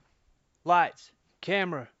Lights,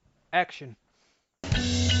 camera, action.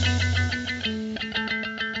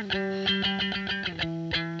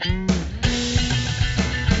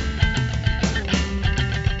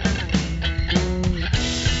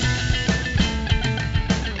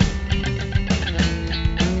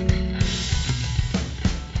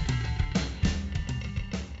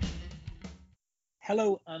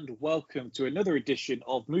 Hello and welcome to another edition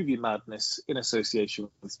of Movie Madness in association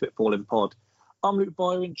with Spitballing Pod. I'm Luke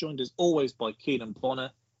Byron, joined as always by Keenan Bonner,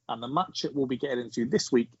 and the matchup we'll be getting into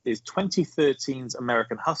this week is 2013's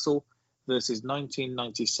American Hustle versus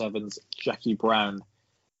 1997's Jackie Brown.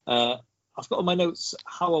 I've got on my notes,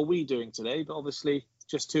 how are we doing today? But obviously,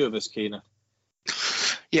 just two of us, Keenan.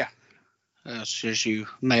 Yeah, as you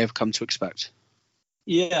may have come to expect.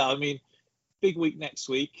 Yeah, I mean, big week next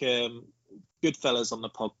week. Goodfellas on the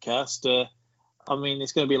podcast. I mean,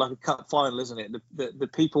 it's going to be like a cup final, isn't it? The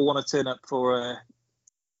people want to turn up for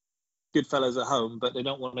Goodfellas at home, but they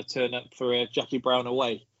don't want to turn up for Jackie Brown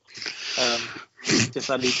away. Just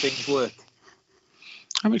how these things work.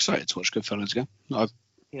 I'm excited to watch Goodfellas again.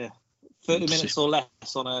 30 minutes or less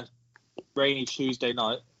on a rainy Tuesday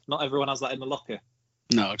night. Not everyone has that in the locker.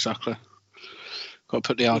 No, exactly. Got to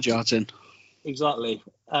put the hard yards in. Exactly.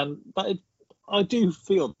 But I do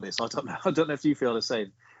feel this. I don't know if you feel the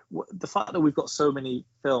same. The fact that we've got so many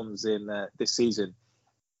films in this season,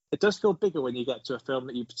 it does feel bigger when you get to a film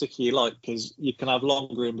that you particularly like because you can have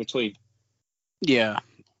longer in between. Yeah.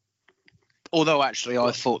 Although actually,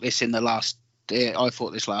 I thought this last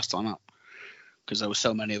time up because there were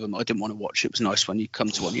so many of them. I didn't want to watch. It was nice when you come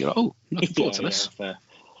to one. You're like, oh, looking forward to this. Fair.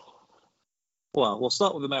 Well, we'll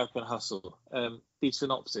start with American Hustle. The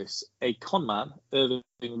synopsis: a conman, Irving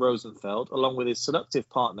Rosenfeld, along with his seductive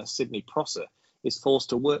partner Sidney Prosser, is forced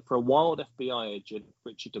to work for a wild FBI agent,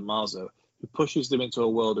 Richard DiMarzio, who pushes them into a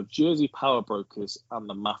world of Jersey power brokers and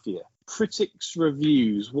the mafia. Critics'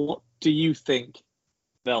 reviews. What do you think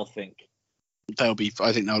they'll think? I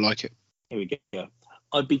think they'll like it. Here we go.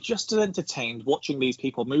 I'd be just as entertained watching these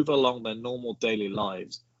people move along their normal daily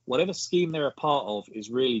lives. Whatever scheme they're a part of is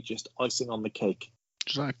really just icing on the cake.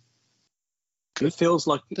 Is that It feels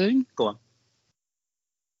like... thing? Go on.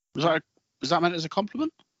 Was that meant as a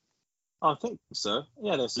compliment? I think so.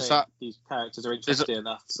 Yeah, they're saying these characters are interesting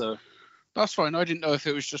enough, so... That's fine. I didn't know if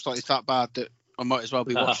it was just like it's that bad that I might as well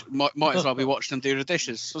be watching them do the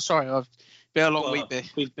dishes. So sorry, I've been a long week.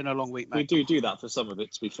 It's been a long week, mate. We do that for some of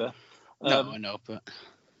it, to be fair. No, I know, but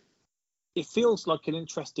it feels like an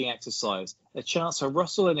interesting exercise, a chance for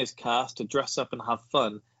Russell and his cast to dress up and have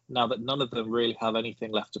fun now that none of them really have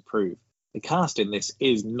anything left to prove. The cast in this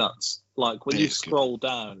is nuts. Like when you scroll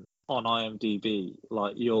down on IMDb,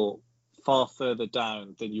 like you're far further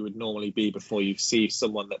down than you would normally be before you see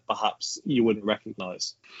someone that perhaps you wouldn't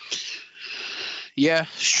recognise. Yeah,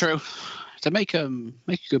 it's true. They make a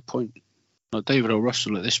good point. Like David O.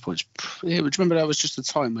 Russell at this point. Do you remember that was just the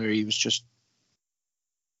time where he was just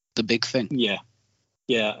the big thing? Yeah.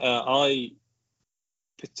 I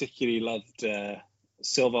particularly loved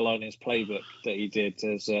Silver Linings Playbook that he did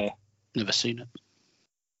as... Never seen it.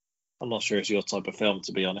 I'm not sure it's your type of film,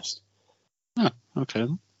 to be honest. Oh, okay.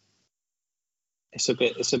 It's a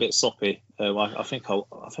bit soppy. I think I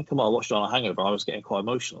might have watched it on a hangover. I was getting quite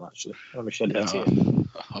emotional, actually. Let me shed that tear.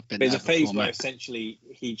 There's a phase where essentially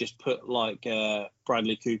he just put like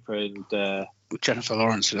Bradley Cooper and Jennifer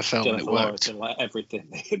Lawrence in a film. Jennifer Lawrence and like everything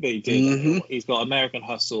that he did. Mm-hmm. He's got American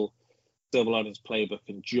Hustle, Silver Linings Playbook,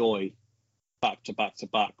 and Joy back to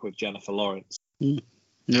back with Jennifer Lawrence.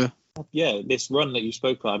 Yeah. Yeah, this run that you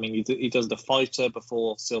spoke about. I mean, he does The Fighter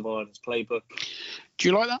before Silver Linings Playbook. Do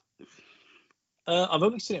you like that? I've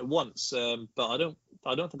only seen it once, but I don't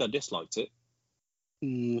think I disliked it.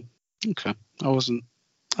 Okay, I don't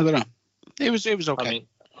know. It was okay. I mean,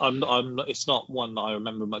 I'm not. It's not one that I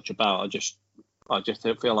remember much about. I just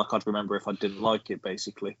don't feel like I'd remember if I didn't like it.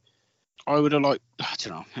 Basically, I would have liked. I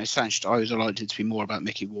don't know. Essentially, I would have liked it to be more about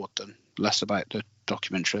Mickey Ward than less about the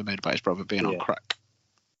documentary made about his brother being on crack.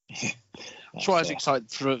 That's why I was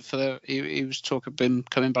excited for he was talking about him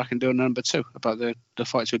coming back and doing number 2 about the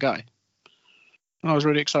fight to a guy. And I was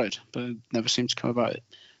really excited, but it never seemed to come about it.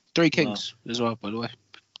 Three Kings as well, by the way.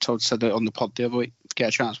 Todd said that on the pod the other week. Get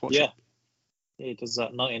a chance, watch it. Yeah, he does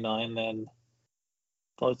that 99, then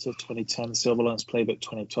Fighter 2010, Silver Linings Playbook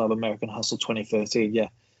 2012, American Hustle 2013. Yeah,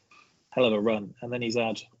 hell of a run. And then he's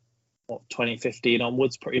had 2015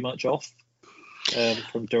 onwards, pretty much off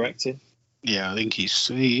from directing. Yeah, I think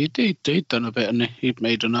he'd done a bit, and he'd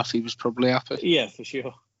made enough. He was probably happy. Yeah, for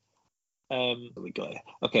sure. We got it.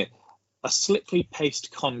 Okay. A slickly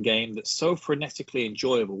paced con game that's so frenetically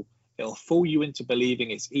enjoyable, it'll fool you into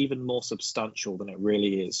believing it's even more substantial than it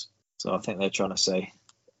really is. So I think they're trying to say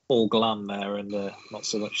all glam there and not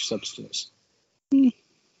so much substance. There's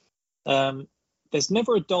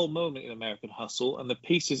never a dull moment in American Hustle, and the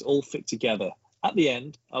pieces all fit together. At the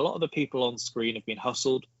end, a lot of the people on screen have been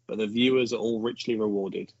hustled, but the viewers are all richly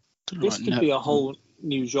rewarded. This could be a whole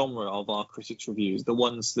new genre of our critics' reviews, the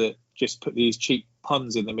ones that just put these cheap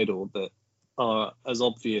puns in the middle that are as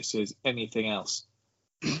obvious as anything else.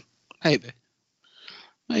 Maybe.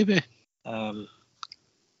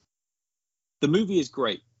 The movie is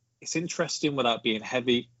great. It's interesting without being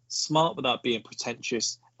heavy, smart without being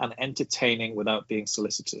pretentious, and entertaining without being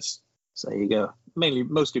solicitous. So there you go.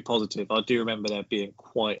 Mostly positive. I do remember there being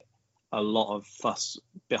quite a lot of fuss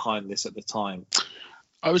behind this at the time.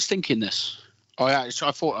 I was thinking this. I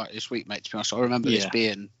thought that this week, mate, to be honest. I remember this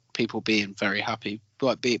being people being very happy,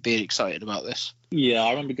 like being excited about this. Yeah,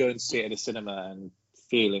 I remember going to see it at the cinema and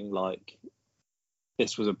feeling like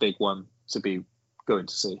this was a big one to be going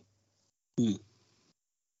to see.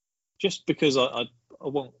 Just because I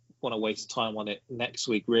won't want to waste time on it next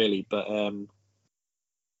week, really, but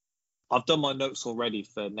I've done my notes already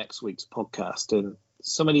for next week's podcast, and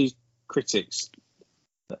some of these critics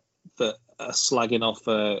that are slagging off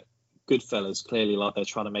Goodfellas clearly like they're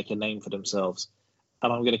trying to make a name for themselves,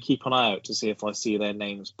 and I'm going to keep an eye out to see if I see their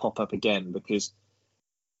names pop up again, because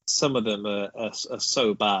some of them are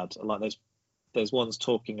so bad. Like there's ones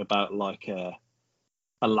talking about like a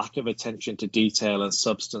lack of attention to detail and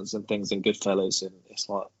substance and things in Goodfellas, and it's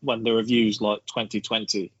like when the review's like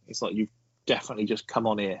 2020, it's like you've definitely just come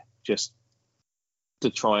on here just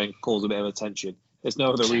to try and cause a bit of attention. There's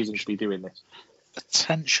no other reason to be doing this.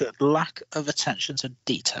 Lack of attention to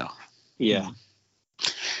detail. Yeah.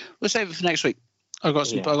 We'll save it for next week. I've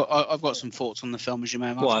got some thoughts on the film, as you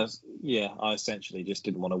may imagine. Well, I essentially just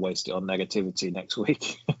didn't want to waste it on negativity next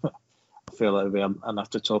week. I feel like there'll be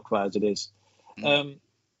enough to talk about as it is.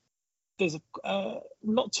 There's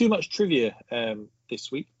not too much trivia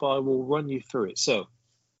this week, but I will run you through it. So,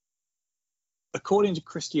 according to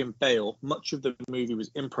Christian Bale, much of the movie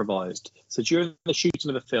was improvised. So during the shooting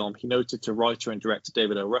of the film, he noted to writer and director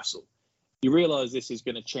David O. Russell, "You realise this is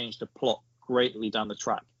going to change the plot greatly down the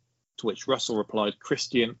track." To which Russell replied,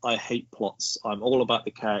 "Christian, I hate plots. I'm all about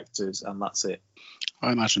the characters, and that's it."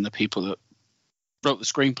 I imagine the people that wrote the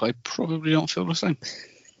screenplay probably don't feel the same.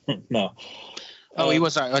 No. He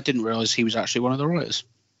was. I didn't realise he was actually one of the writers.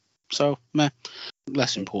 So,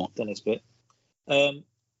 less important. Done his bit.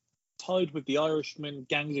 Tied with The Irishman,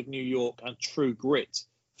 Gangs of New York, and True Grit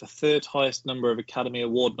for third highest number of Academy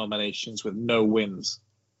Award nominations with no wins.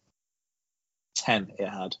 10 it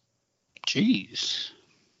had. Jeez.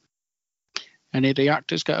 Any of the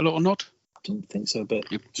actors get a little nod? I don't think so, but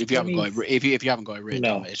if you haven't got it written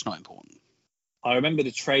down, it's not important. I remember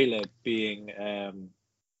the trailer being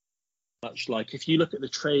much like, if you look at the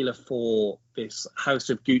trailer for this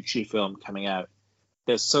House of Gucci film coming out,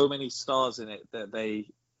 there's so many stars in it that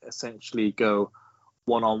they essentially go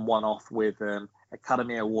one on one off with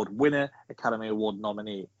Academy Award winner, Academy Award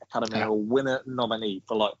nominee, Academy Award winner, nominee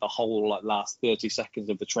for like the whole like last 30 seconds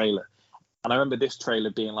of the trailer. And I remember this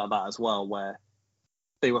trailer being like that as well, where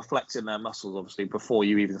they were flexing their muscles, obviously, before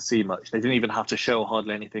you even see much. They didn't even have to show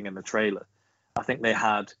hardly anything in the trailer. I think they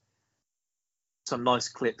had some nice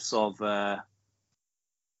clips of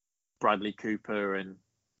Bradley Cooper and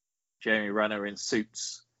Jeremy Renner in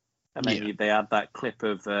suits. And then they had that clip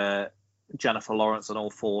of Jennifer Lawrence on all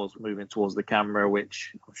fours moving towards the camera,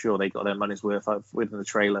 which I'm sure they got their money's worth of within the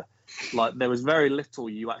trailer. Like, there was very little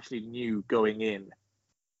you actually knew going in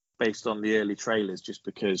based on the early trailers, just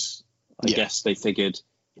because I guess they figured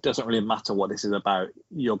it doesn't really matter what this is about.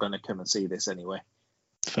 You're going to come and see this anyway.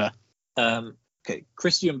 Fair. Okay.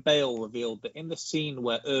 Christian Bale revealed that in the scene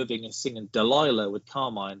where Irving is singing Delilah with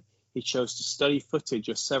Carmine, he chose to study footage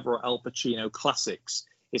of several Al Pacino classics.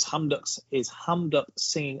 His hammed up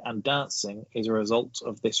singing and dancing is a result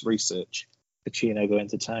of this research. Pacino going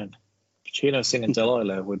to town. Pacino singing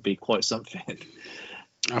Delilah would be quite something.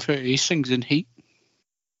 I've heard he sings in Heat.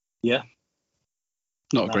 Yeah.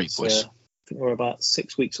 Not a great voice. I think we're about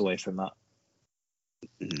 6 weeks away from that.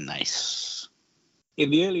 Nice.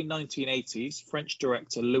 In the early 1980s, French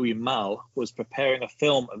director Louis Malle was preparing a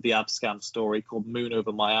film of the Abscam story called Moon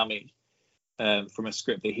Over Miami, from a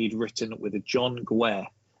script that he'd written with John Guare.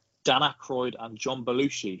 Dan Aykroyd and John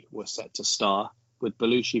Belushi were set to star, with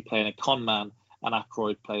Belushi playing a con man and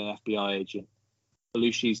Aykroyd playing an FBI agent.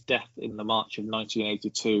 Belushi's death in the March of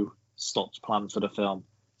 1982 stopped plans for the film.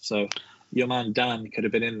 So your man Dan could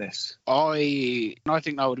have been in this. I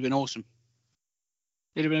think that would have been awesome.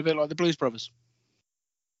 It'd have been a bit like the Blues Brothers.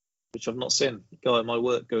 Which I've not seen. The guy at my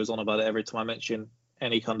work goes on about it every time I mention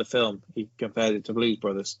any kind of film. He compared it to Blues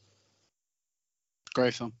Brothers.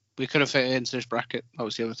 Great film. We could have fit it into this bracket. That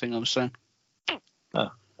was the other thing I was saying.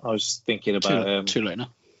 Oh, I was thinking about Too late now.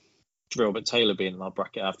 Robert Taylor being in our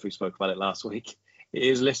bracket after we spoke about it last week. It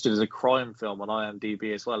is listed as a crime film on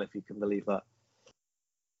IMDb as well, if you can believe that.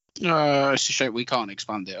 It's a shame we can't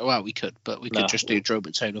expand it. Well, we could, but we could just do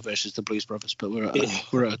Robert Taylor versus the Blues Brothers. But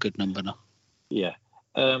we're at a good number now. Yeah.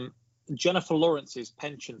 Jennifer Lawrence's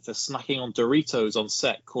penchant for snacking on Doritos on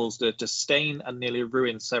set caused her to stain and nearly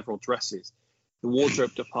ruin several dresses. The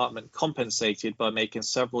wardrobe department compensated by making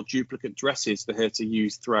several duplicate dresses for her to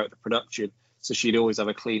use throughout the production, so she'd always have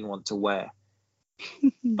a clean one to wear.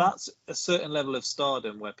 That's a certain level of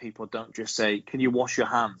stardom where people don't just say, "Can you wash your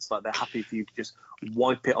hands?" Like, they're happy for you to just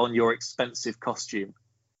wipe it on your expensive costume.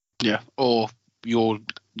 Yeah, or you're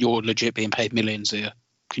legit being paid millions here.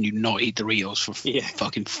 Can you not eat Doritos for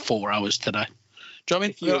fucking 4 hours today? Do you know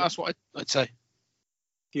what I mean? That's what I'd say.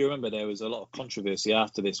 If you remember, there was a lot of controversy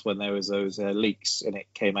after this when there was those leaks, and it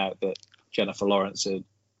came out that Jennifer Lawrence had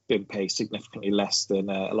been paid significantly less than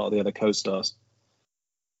a lot of the other co-stars.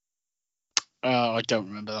 I don't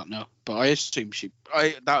remember that now, but I assume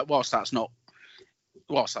whilst that's not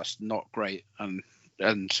great and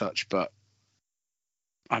such, but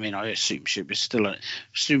I mean, I assume she still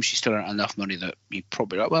earned enough money that you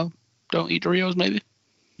probably like, well, don't eat Doritos maybe.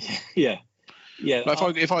 Yeah.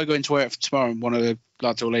 Like if I go into work tomorrow and one of the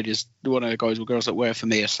lads or ladies, one of the guys or girls that work for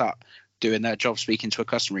me are sat doing their job, speaking to a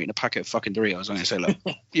customer, eating a packet of fucking Doritos, I'm going to say, look,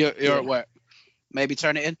 you're at work, maybe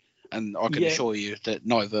turn it in. And I can assure you that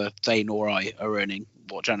neither they nor I are earning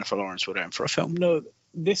what Jennifer Lawrence would earn for a film. No,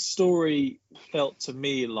 this story felt to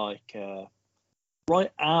me like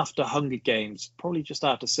right after Hunger Games, probably just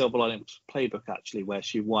after Silver Linings Playbook, actually, where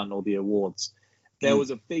she won all the awards. There was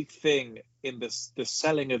a big thing in this. The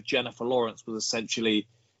selling of Jennifer Lawrence was essentially,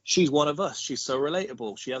 she's one of us. She's so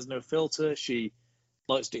relatable. She has no filter. She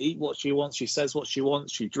likes to eat what she wants. She says what she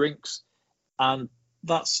wants. She drinks. And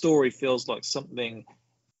that story feels like something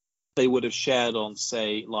they would have shared on,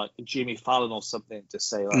 say, like Jimmy Fallon or something, to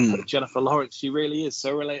say, like, Jennifer Lawrence, she really is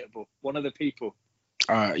so relatable. One of the people.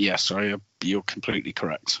 Yes, you're completely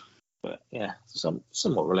correct. But yeah,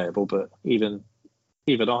 somewhat relatable. But even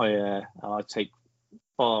I take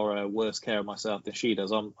far worse care of myself than she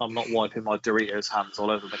does. I'm not wiping my Doritos hands all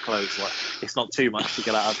over my clothes. Like, it's not too much to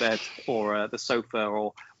get out of bed or the sofa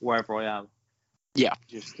or wherever I am. Yeah.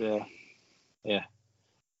 Just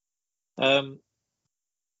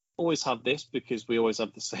always have this because we always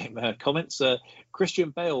have the same comments.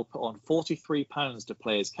 Christian Bale put on £43 to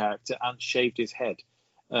play his character and shaved his head.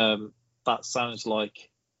 That sounds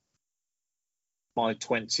like my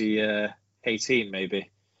 2018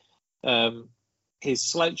 maybe. His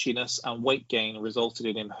slouchiness and weight gain resulted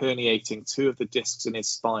in him herniating 2 of the discs in his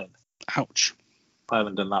spine. Ouch. I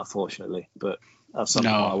haven't done that, fortunately, but that's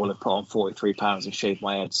something I will have put on £43 and shaved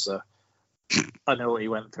my head, so I know what he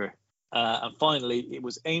went through. And finally, it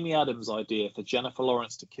was Amy Adams' idea for Jennifer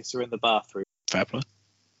Lawrence to kiss her in the bathroom. Fair play.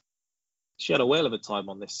 She had a whale of a time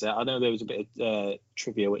on this set. I know there was a bit of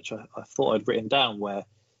trivia, which I thought I'd written down, where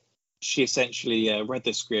she essentially read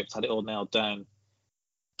the script, had it all nailed down,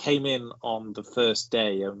 came in on the first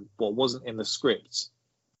day, and what wasn't in the script,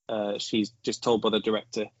 she's just told by the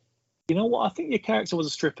director, "You know what? I think your character was a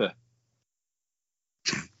stripper.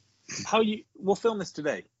 We'll film this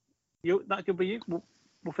today. That could be you. We'll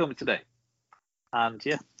film it today." And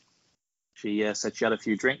yeah, she said she had a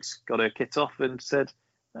few drinks, got her kit off, and said,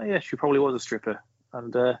 "Oh yeah, she probably was a stripper,"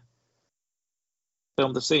 and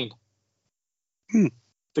filmed the scene.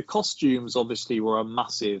 The costumes obviously were a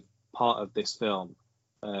massive part of this film,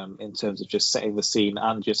 in terms of just setting the scene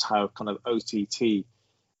and just how kind of OTT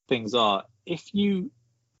things are. If you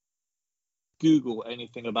Google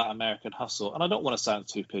anything about American Hustle, and I don't want to sound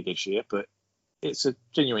too piggish here, but it's a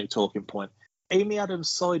genuine talking point. Amy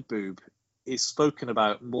Adams' side boob is spoken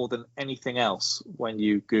about more than anything else when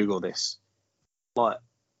you Google this. Like,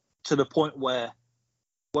 to the point where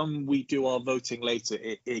when we do our voting later,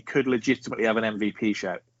 it could legitimately have an MVP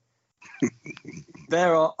shout.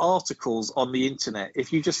 There are articles on the internet.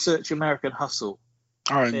 If you just search American Hustle,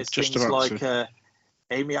 there's things like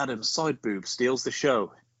Amy Adams' side boob steals the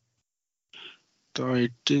show.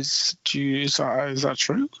 Is that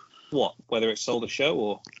true? What? Whether it stole the show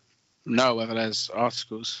or... No, whether there's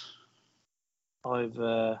articles.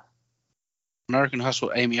 American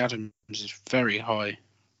Hustle, Amy Adams is very high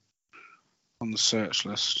on the search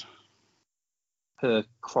list. Her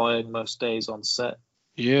crying most days on set.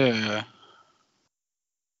 Yeah. I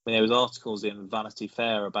mean, there was articles in Vanity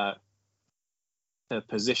Fair about her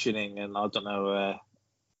positioning, and I don't know.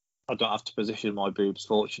 I don't have to position my boobs,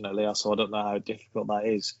 fortunately, so I don't know how difficult that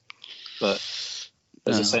is. But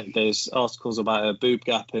There's articles about a boob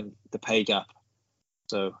gap and the pay gap.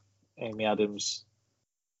 So Amy Adams,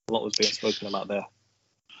 a lot was being spoken about there.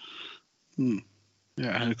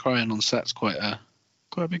 Yeah, her crying on set's quite a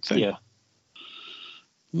big thing. Yeah.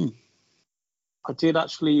 I did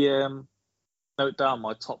actually note down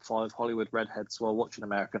my top 5 Hollywood redheads while watching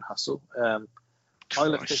American Hustle.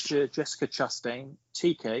 Isla Fisher, Jessica Chastain,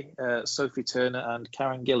 TK, Sophie Turner, and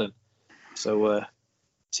Karen Gillan. So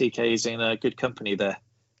TK is in good company there.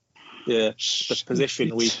 Yeah, the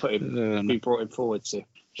position we brought him forward to.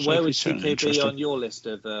 Where would TK be on your list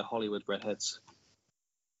of Hollywood redheads?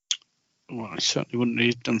 Well, he certainly wouldn't.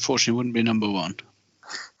 He unfortunately wouldn't be number 1.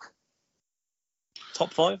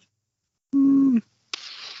 Top 5?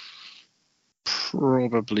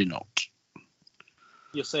 Probably not.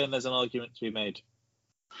 You're saying there's an argument to be made?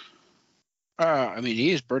 I mean,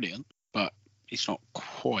 he is brilliant, but he's not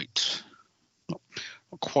quite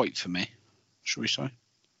for me, shall we say?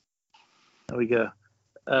 There we go.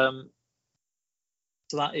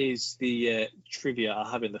 So that is the trivia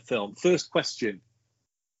I have in the film. First question.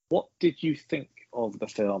 What did you think of the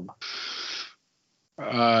film?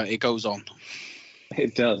 It goes on.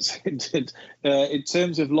 It does. It did. In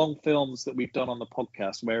terms of long films that we've done on the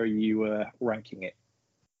podcast, where are you ranking it?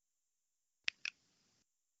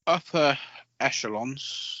 Upper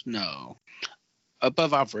echelons, no.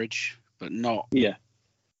 Above average, but not. Yeah.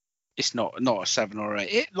 It's not a 7 or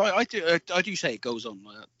 8. I do say it goes on.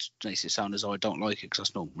 That makes it sound as though I don't like it, because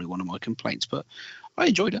that's normally one of my complaints. But I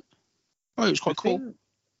enjoyed it. It was quite cool.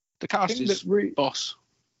 The cast is boss.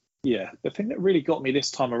 Yeah, the thing that really got me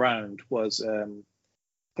this time around was, I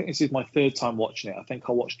think this is my 3rd time watching it. I think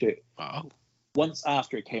I watched it once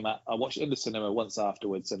after it came out. I watched it in the cinema once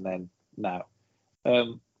afterwards, and then now.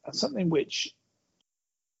 Something which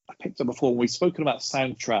I picked up before, when we've spoken about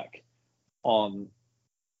soundtrack on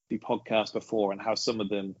the podcast before, and how some of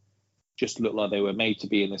them just look like they were made to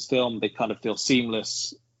be in this film. They kind of feel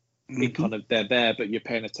seamless. They're there, but you're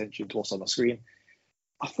paying attention to what's on the screen.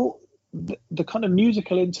 I thought the kind of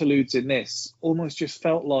musical interludes in this almost just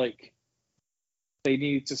felt like they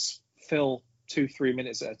needed to fill 2-3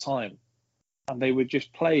 minutes at a time, and they would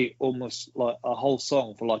just play almost like a whole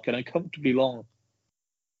song for like an uncomfortably long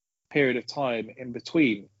period of time in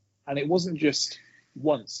between. And it wasn't just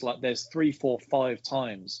once, like there's 3, 4, 5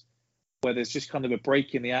 times where there's just kind of a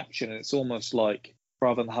break in the action, and it's almost like,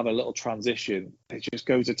 rather than have a little transition, they just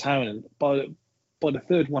go to town. And by the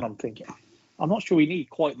 3rd one, I'm thinking, I'm not sure we need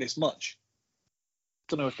quite this much.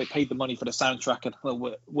 I don't know if they paid the money for the soundtrack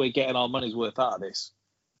and we're getting our money's worth out of this.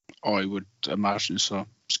 I would imagine so.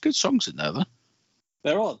 There's good songs in there, though.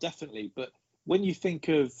 There are, definitely. But when you think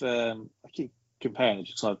of, I keep comparing it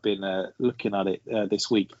because I've been looking at it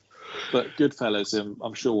this week. But Goodfellas,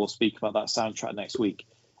 I'm sure we'll speak about that soundtrack next week.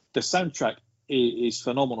 The soundtrack is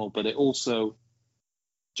phenomenal, but it also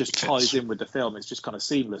just ties in with the film. It's just kind of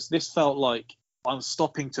seamless. This felt like I'm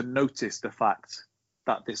stopping to notice the fact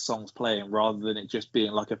that this song's playing, rather than it just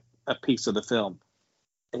being like a piece of the film.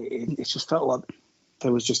 It just felt like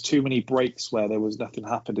there was just too many breaks where there was nothing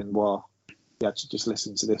happening while you had to just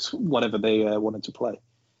listen to this, whatever they wanted to play.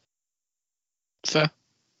 Fair.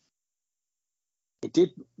 It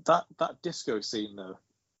did that disco scene though.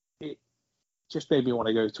 It just made me want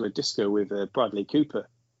to go to a disco with Bradley Cooper.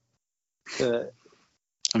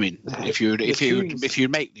 I mean, if you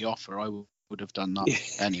make the offer, I would have done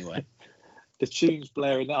that anyway. The tunes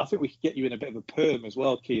blaring. I think we could get you in a bit of a perm as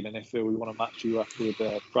well, Keenan, if we want to match you up with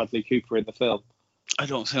Bradley Cooper in the film. I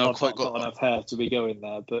don't think I've quite got enough hair to be going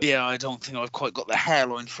there, but yeah, I don't think I've quite got the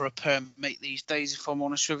hairline for a perm, mate, these days. If I'm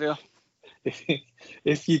honest with you,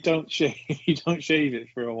 if you don't shave it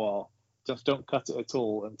for a while, just don't cut it at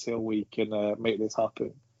all until we can make this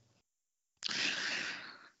happen.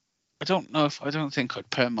 I don't think I'd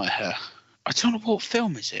perm my hair. I don't know what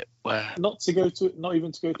film is it where not even to go to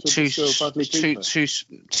a disco Bradley Cooper. Two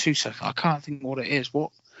seconds. I can't think what it is.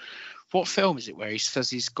 What film is it where he says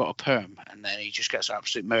he's got a perm and then he just gets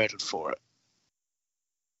absolutely murdered for it?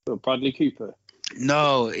 So Bradley Cooper?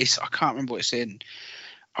 No, I can't remember what it's in.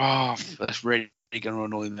 Oh, that's really going to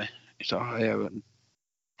annoy me.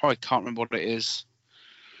 I can't remember what it is.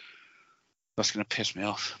 That's going to piss me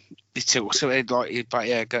off. Getting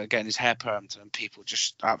his hair permed and people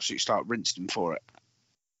just absolutely start rinsing him for it.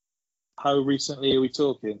 How recently are we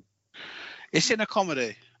talking? It's in a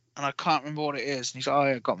comedy, and I can't remember what it is. And he's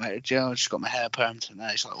like, I got my jail, I just got my hair permed. And then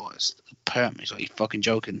he's like, what? It's a perm? He's like, you fucking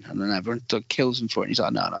joking? And then everyone kills him for it. And he's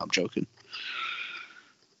like, no, I'm joking.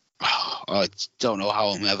 I don't know how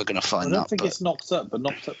I'm ever going to find that. I don't think it's Knocked Up, but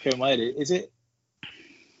Knocked Up came my head. Is it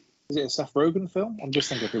a Seth Rogen film? I'm just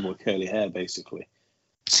thinking of people with curly hair, basically.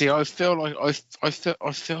 See, I feel like I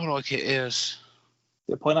feel like it is.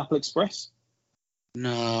 The Pineapple Express?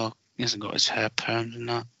 No, he hasn't got his hair permed and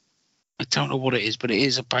that. I don't know what it is, but it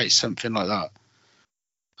is about something like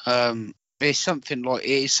that. It's something like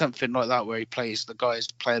that where he plays the guy is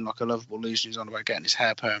playing like a lovable loser who's on about getting his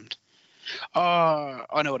hair permed. Oh,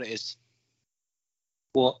 I know what it is.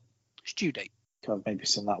 What? It's Due Date. I've maybe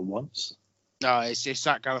seen that once. No, it's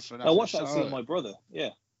Zach Galifianakis. I watched that scene with my brother. Yeah.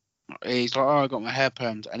 He's like, I got my hair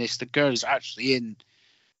permed, and it's the girl who's actually in.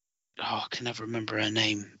 Oh, I can never remember her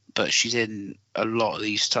name, but she's in a lot of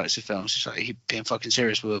these types of films. It's like he's being fucking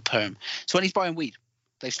serious with a perm. So when he's buying weed,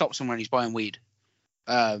 they stop somewhere and he's buying weed.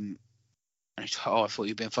 And he's like, I thought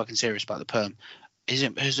you'd been fucking serious about the perm.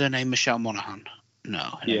 Is her name Michelle Monaghan?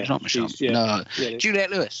 No, it's not Michelle. No,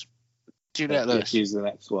 Juliette Lewis. Juliette Lewis. She's the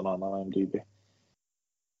next one on IMDb.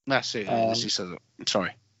 That's it.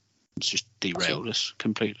 Sorry, it's just derailed us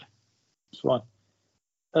completely. It's fine.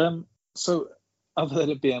 So, other than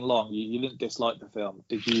it being long, you didn't dislike the film,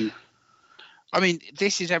 did you? I mean,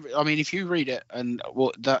 this is if you read it and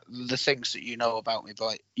the things that you know about me,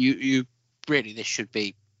 like you really, this should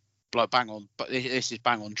be like bang on, but this is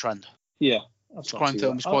bang on trend. Yeah, it's crime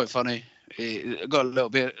film. It's quite funny. It got a little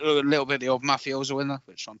bit of the old mafioso in there,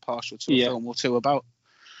 which I'm partial to a film or two about.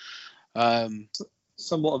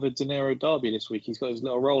 Somewhat of a De Niro derby this week. He's got his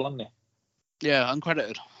little role, hasn't he? Yeah,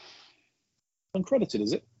 uncredited. Uncredited,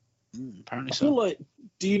 is it? Apparently I feel like,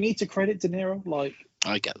 do you need to credit De Niro? Like,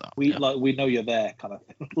 I get that. We know you're there, kind of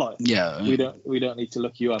thing. Like, yeah, we don't need to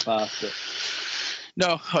look you up after.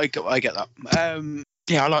 No, I get that.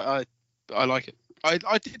 Yeah, I like it.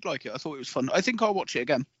 I did like it. I thought it was fun. I think I'll watch it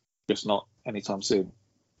again. Just not anytime soon.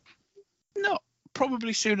 No,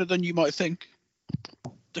 probably sooner than you might think.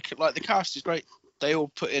 The cast is great. They all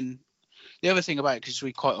put in. The other thing about it, because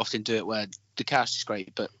we quite often do it where the cast is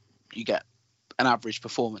great, but you get an average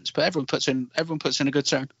performance. But everyone puts in a good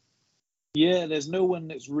turn. Yeah, there's no one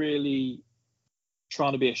that's really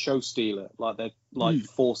trying to be a show stealer. Like they're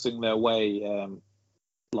forcing their way,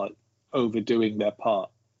 like overdoing their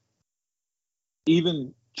part.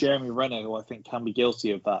 Even Jeremy Renner, who I think can be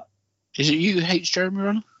guilty of that. Is it you who hates Jeremy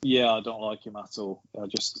Renner? Yeah, I don't like him at all. I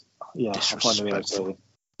find him irritating.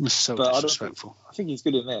 That's so disrespectful. I think he's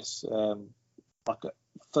good in this. I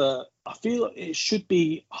feel it should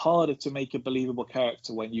be harder to make a believable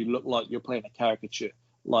character when you look like you're playing a caricature.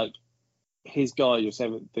 Like his guy, you're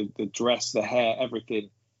saying the dress, the hair, everything.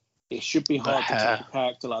 It should be hard to take a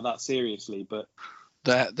character like that seriously. But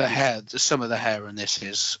the hair, some of the hair in this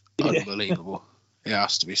is unbelievable. It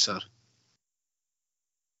has to be said.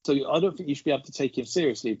 So I don't think you should be able to take him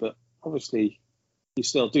seriously, but obviously you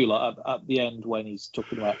still do. Like at the end when he's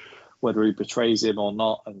talking about whether he betrays him or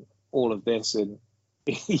not, and all of this, and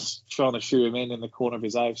he's trying to shoo him in the corner of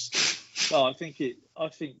his house. So I think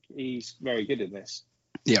he's very good in this.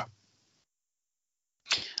 Yeah,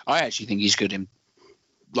 I actually think he's good in.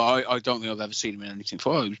 Like, I don't think I've ever seen him in anything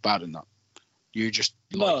before. He was bad in that. You just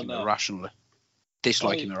like him irrationally.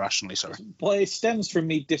 Dislike him irrationally, sorry. Well, it stems from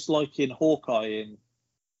me disliking Hawkeye in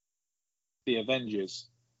the Avengers.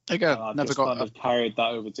 Again, never got kind of carried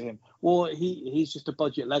that over to him. Well, he's just a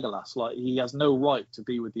budget Legolas. Like, he has no right to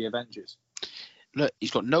be with the Avengers. Look,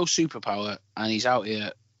 he's got no superpower, and he's out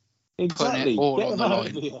here putting it all on the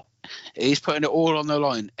line. He's putting it all on the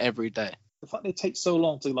line every day. The fact it takes so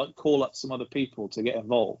long to call up some other people to get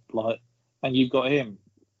involved, and you've got him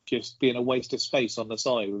just being a waste of space on the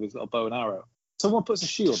side with his little bow and arrow. Someone puts a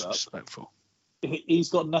shield up. Respectful. He's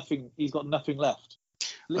got nothing. He's got nothing left.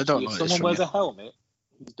 Literally, I don't know. If someone wears a helmet,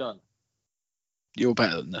 he's done. You're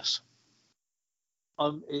better than this.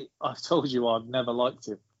 I've told you I've never liked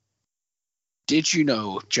him. Did you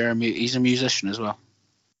know Jeremy? He's a musician as well.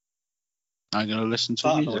 I'm going to listen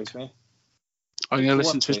to his music. I'm going to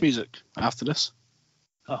listen to his music after this.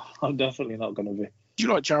 Oh, I'm definitely not going to be. Do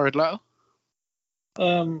you like Jared Leto?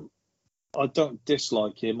 I don't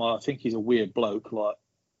dislike him. I think he's a weird bloke. Like,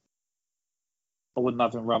 I wouldn't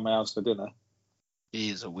have him around my house for dinner. He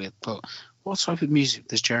is a weird bloke. What type of music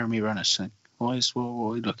does Jeremy Renner sing? What are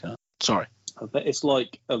we looking at? Sorry. I bet it's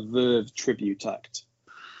like a Verve tribute act.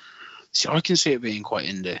 See, I can see it being quite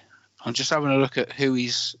indie. I'm just having a look at who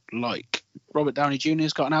he's like. Robert Downey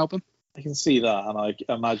Jr.'s got an album. I can see that, and I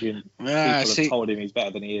imagine people have told him he's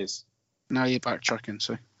better than he is. Now you're backtracking,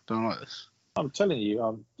 so don't like this. I'm telling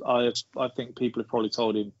you, I think people have probably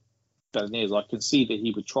told him better than he is. I can see that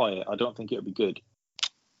he would try it. I don't think it would be good.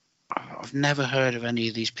 I've never heard of any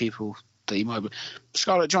of these people that he might be.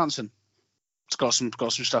 Scarlett Johansson. It's got some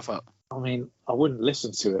stuff up. I mean, I wouldn't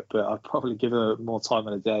listen to it, but I'd probably give her more time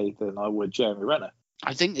in a day than I would Jeremy Renner.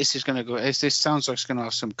 I think this is going to go. This sounds like it's going to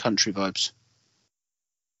have some country vibes.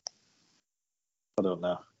 I don't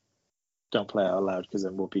know. Don't play it out loud because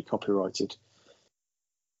then we'll be copyrighted.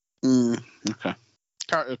 Okay.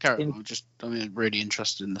 I'm really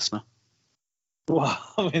interested in this now. Well,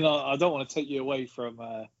 I mean, I don't want to take you away from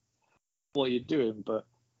what you're doing, but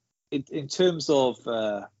in terms of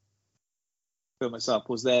film itself,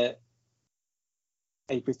 was there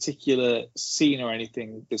a particular scene or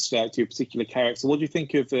anything that stood out to you, a particular character? What do you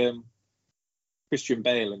think of Christian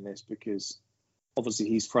Bale in this? Because obviously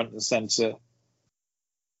he's front and centre.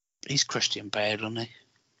 He's Christian Bale, isn't he?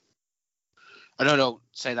 I don't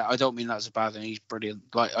say that. I don't mean that as a bad thing. He's brilliant.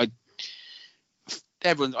 I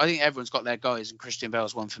think everyone's got their guys, and Christian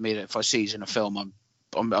Bale's one for me that if I see he's in a film,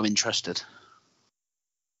 I'm interested.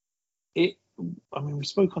 We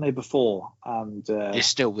spoke on it before, and it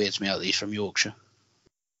still weirds me out that he's from Yorkshire.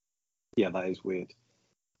 Yeah, that is weird.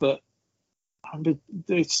 But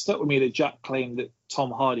it stuck with me that Jack claimed that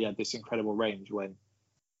Tom Hardy had this incredible range when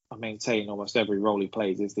I maintain almost every role he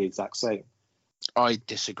plays is the exact same. I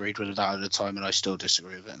disagreed with that at the time, and I still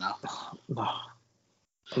disagree with it now. No.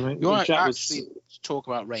 I mean, you want to actually talk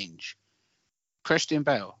about range? Christian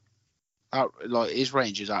Bale, his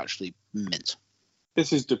range is actually mint.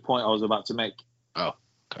 This is the point I was about to make. Oh,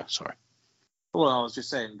 okay, sorry. Well, I was just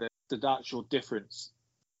saying that the actual difference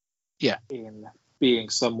in being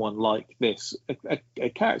someone like this, a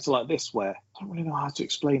character like this, where I don't really know how to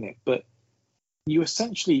explain it, but you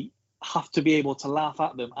essentially have to be able to laugh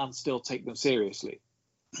at them and still take them seriously.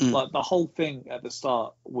 Like the whole thing at the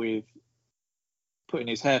start with putting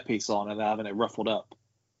his hairpiece on and having it ruffled up.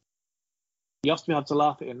 You have to be able to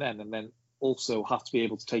laugh at him then, and then also have to be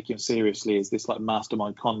able to take him seriously as this like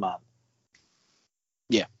mastermind con man.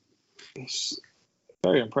 Yeah. It's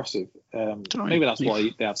very impressive. Maybe that's why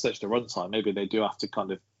they have such a runtime. Maybe they do have to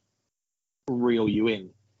kind of reel you in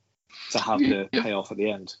to have the payoff at the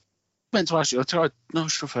end. I meant to ask you, I'm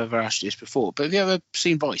not sure if I've ever asked you this before, but have you ever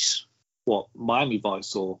seen Vice? What, Miami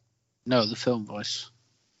Vice or? No, the film Vice.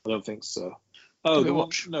 I don't think so. Oh, the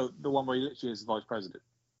one where he literally is the vice president.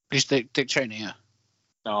 He's Dick Cheney, yeah.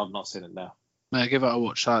 No, I've not seen it now. No, give it a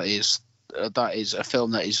watch. That is a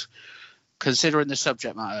film that is, considering the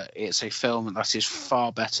subject matter, it's a film that is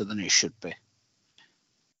far better than it should be.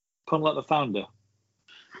 Kind of like The Founder.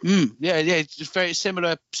 Yeah, it's very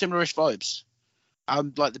similar-ish vibes.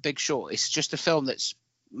 Like The Big Short. It's just a film that's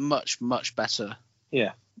much, much better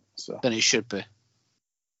than it should be.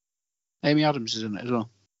 Amy Adams is in it as well.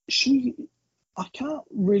 I can't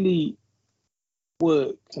really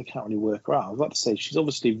work her out. I was about to say she's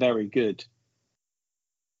obviously very good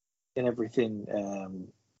in everything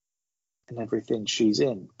she's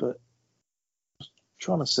in, but I'm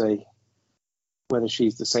trying to say whether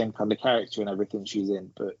she's the same kind of character in everything she's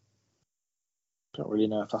in, but I don't really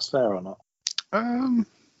know if that's fair or not. I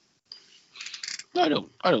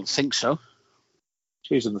don't think so.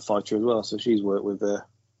 She's in The Fighter as well, so she's worked with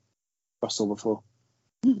Russell before.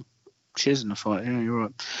 She is in The Fighter. Yeah, you're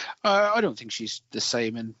right. I don't think she's the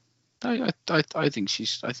same, and I think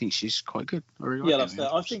she's quite good. That's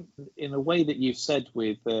fair. I think in a way that you've said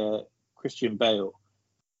with Christian Bale,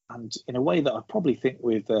 and in a way that I probably think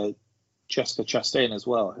with Jessica Chastain as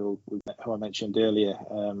well, who I mentioned earlier,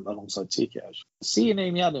 alongside Tika. Seeing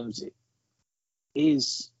Amy Adams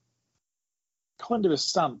is kind of a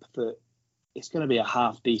stamp that it's going to be a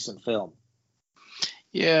half decent film.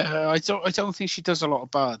 Yeah, I don't think she does a lot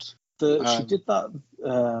of bad. She did that,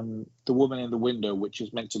 The Woman in the Window, which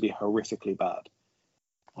is meant to be horrifically bad.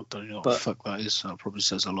 I don't know what the fuck that is. That probably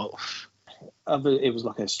says a lot. It was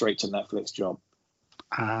like a straight to Netflix job.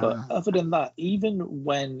 But other than that, even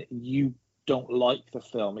when you don't like the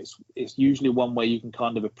film, it's usually one where you can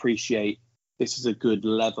kind of appreciate this is a good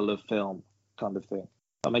level of film kind of thing.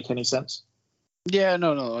 That make any sense? Yeah,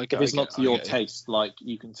 no. If it's not to your taste, like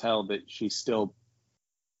you can tell that she's still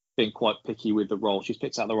been quite picky with the role. She's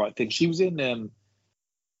picked out the right thing. She was in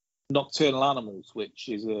Nocturnal Animals, which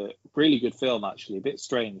is a really good film, actually. A bit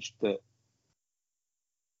strange that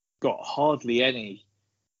got hardly any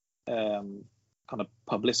kind of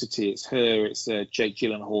publicity. It's her, it's Jake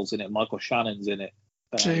Gyllenhaal's in it, Michael Shannon's in it.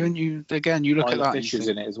 So when you look at that, Fisher's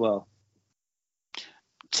in it as well.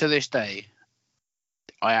 To this day,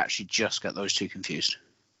 I actually just get those two confused.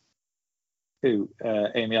 Who?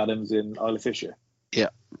 Amy Adams and Isla Fisher? Yeah.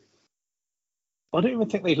 I don't even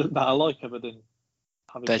think they look that alike, other than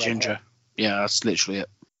having they're ginger. Hair. Yeah, that's literally it.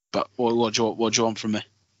 But what do you want from me?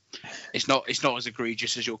 It's not as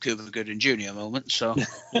egregious as your Cuba Gooding Jr. moment. So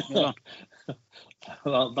that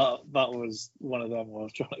was one of them. I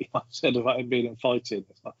was trying to said about him being invited.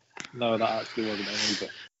 Like, no, that actually wasn't him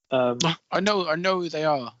either. I know who they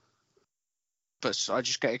are, but I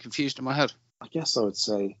just get it confused in my head. I guess I would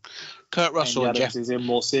say Kurt Russell Amy and Adams Jeff. is in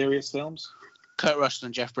more serious films. Kurt Russell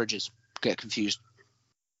and Jeff Bridges get confused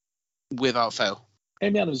without fail.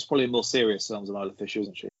 Amy Adams is probably in more serious films than Isla Fisher,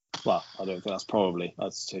 isn't she? Well, I don't think that's probably.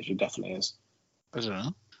 I'd say she definitely is. I don't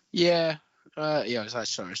know. Yeah. I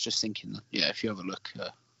was just thinking. Yeah, if you have a look.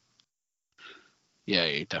 Yeah,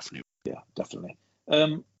 you definitely. Yeah, definitely.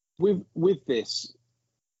 With this,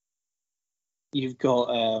 you've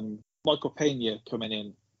got Michael Pena coming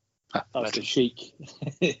in as the Sheik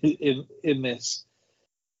in this.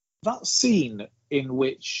 That scene in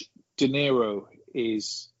which De Niro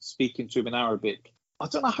is speaking to him in Arabic, I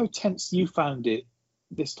don't know how tense you found it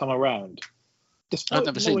this time around. Despite I've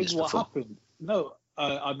never seen knowing this what before. happened. No,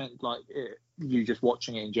 I meant like you just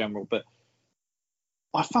watching it in general, but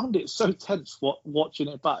I found it so tense watching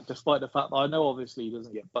it back, despite the fact that I know obviously he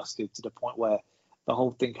doesn't get busted to the point where the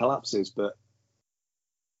whole thing collapses. But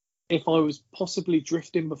if I was possibly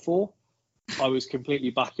drifting before, I was completely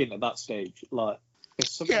back in at that stage. Like,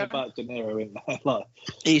 there's something about De Niro in there. Like,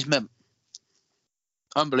 he's meant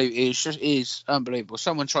unbelievable. He's unbelievable.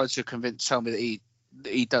 Someone tried to tell me that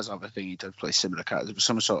he does have a thing. He does play similar characters,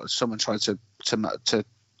 but someone tried to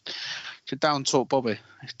down talk Bobby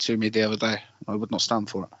to me the other day. I would not stand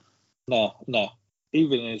for it. No.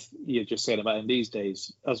 Even if you're just saying about him these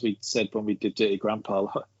days, as we said when we did Dirty Grandpa,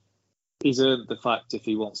 he's earned the fact if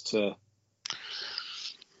he wants to.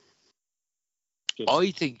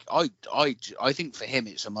 I think for him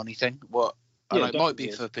it's a money thing. It might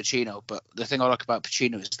be for Pacino, but the thing I like about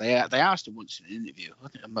Pacino is they asked him once in an interview. I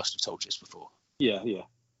think I must have told you this before. Yeah.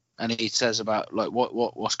 And he says about like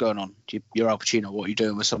what's going on. You're Al Pacino. What are you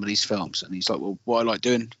doing with some of these films? And he's like, well, what I like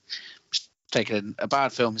doing is taking a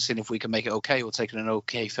bad film and seeing if we can make it okay, or taking an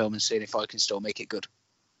okay film and seeing if I can still make it good.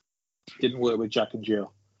 Didn't work with Jack and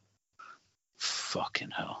Jill.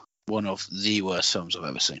 Fucking hell! One of the worst films I've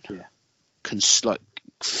ever seen. Yeah.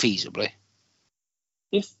 Feasibly.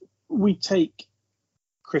 If we take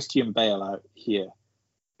Christian Bale out here,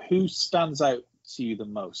 who stands out to you the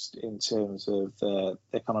most in terms of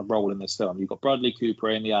their kind of role in this film? You've got Bradley Cooper,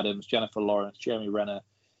 Amy Adams, Jennifer Lawrence, Jeremy Renner,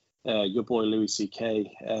 your boy Louis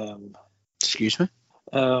C.K. Excuse me?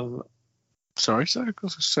 Sorry, say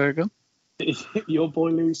again. Your boy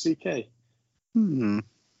Louis C.K. No,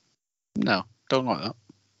 don't like that.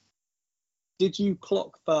 Did you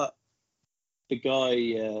clock that the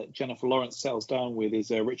guy Jennifer Lawrence settles down with is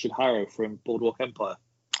Richard Harrow from Boardwalk Empire?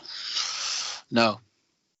 No.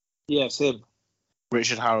 Yes, him.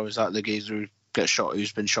 Richard Harrow, is that the geezer who gets shot,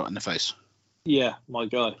 who's been shot in the face? Yeah, my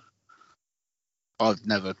guy. I've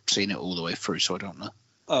never seen it all the way through, so I don't know.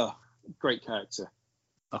 Oh, great character.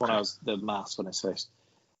 Okay. When I was the mask on his face.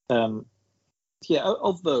 Of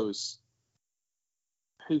those,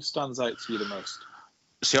 who stands out to you the most?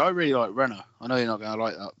 See, I really like Renner. I know you're not going to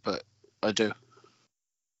like that, but I do.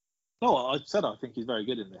 No, I said I think he's very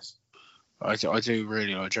good in this. I do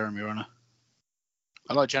really like Jeremy Renner.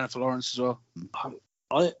 I like Jennifer Lawrence as well.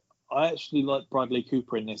 I actually like Bradley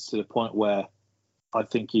Cooper in this to the point where I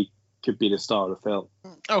think he could be the star of the film.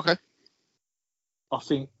 Okay. I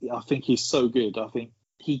think he's so good. I think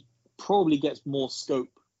he probably gets more scope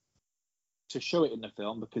to show it in the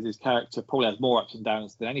film because his character probably has more ups and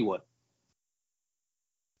downs than anyone.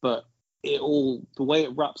 But the way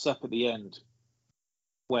it wraps up at the end,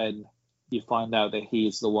 when you find out that he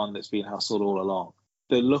is the one that's been hustled all along,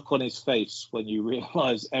 the look on his face when you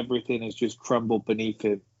realise everything has just crumbled beneath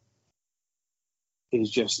him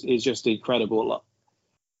is just incredible. Like,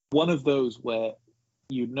 one of those where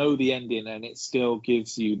you know the ending and it still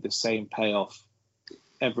gives you the same payoff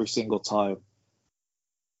every single time.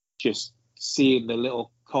 Just seeing the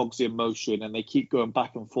little cogs in motion and they keep going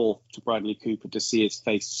back and forth to Bradley Cooper to see his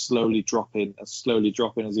face slowly dropping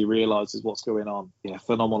as he realises what's going on. Yeah,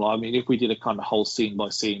 phenomenal. I mean, if we did a kind of whole scene by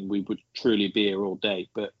scene, we would truly be here all day.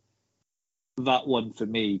 But that one for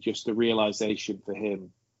me, just the realisation for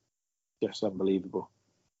him, just unbelievable.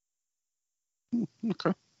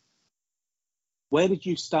 Okay. Where did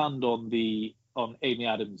you stand on Amy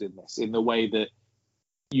Adams in this, in the way that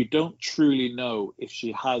you don't truly know if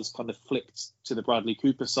she has kind of flipped to the Bradley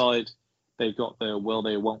Cooper side? They've got the will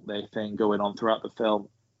they, won't they thing going on throughout the film.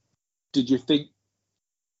 Did you think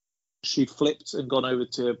she flipped and gone over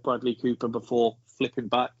to Bradley Cooper before flipping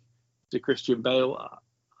back to Christian Bale?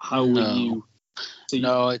 How were you?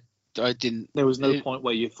 No, I didn't. There was no point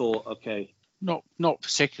where you thought, okay. Not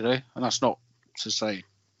particularly, and that's not to say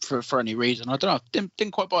for any reason. I don't know.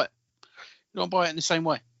 Didn't quite buy it. You don't buy it in the same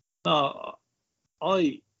way. No,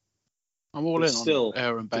 I'm all in still on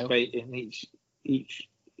Aaron Bale. Debating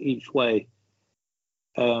each way.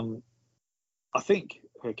 I think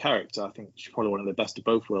her character, I think she's probably one of the best of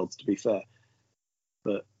both worlds, to be fair.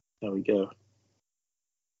 But there we go.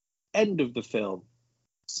 End of the film.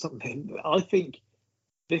 Something I think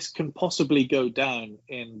this can possibly go down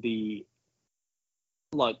in the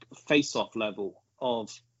face-off level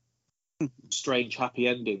of strange happy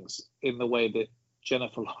endings, in the way that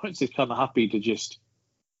Jennifer Lawrence is kind of happy to just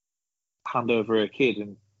hand over her kid,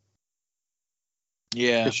 and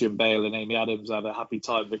Christian Bale and Amy Adams have a happy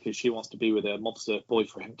time because she wants to be with her mobster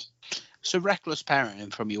boyfriend. So reckless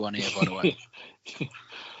parenting from you on here, by the way.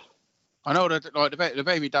 I know that the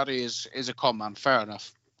baby daddy is a con man. Fair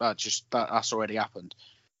enough. That's already happened.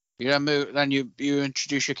 You then you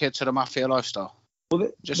introduce your kid to the mafia lifestyle.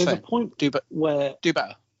 Well, there's a point where do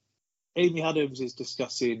better. Amy Adams is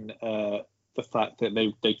discussing the fact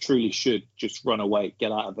that they truly should just run away,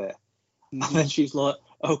 get out of there. Mm-hmm. And then she's like,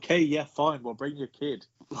 okay, yeah, fine, well, bring your kid.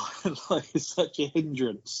 It's such a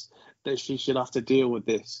hindrance that she should have to deal with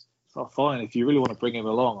this. Oh, fine, if you really want to bring him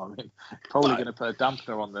along, I mean, probably going to put a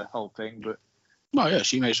dampener on the whole thing, but... Well, yeah,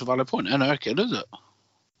 she makes a valid point. And her kid, is it?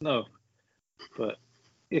 No, but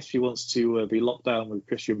if she wants to be locked down with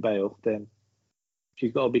Christian Bale, then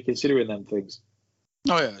she's got to be considering them things.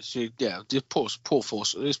 Oh, yeah, just poor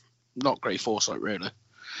foresight. It's not great foresight, really.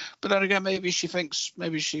 But then again, maybe she thinks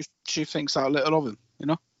that little of him, you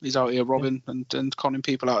know? He's out here robbing and conning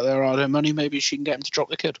people out there out of their money. Maybe she can get him to drop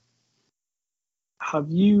the kid. Have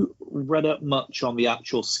you read up much on the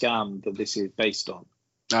actual scam that this is based on?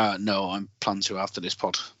 No, I'm planning to after this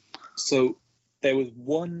pod. So there was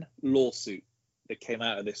one lawsuit that came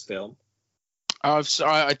out of this film.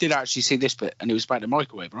 I did actually see this bit, and it was about the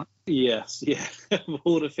microwave, right? Yes, yeah.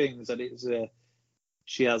 All the things, and it's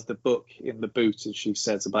she has the book in the boot, and she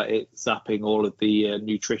says about it zapping all of the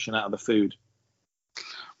nutrition out of the food.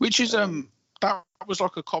 Which is that was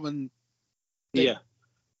like a common thing. Yeah.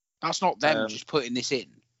 That's not them just putting this in.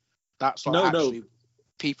 That's like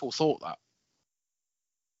people thought that.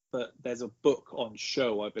 But there's a book on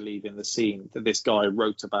show, I believe, in the scene that this guy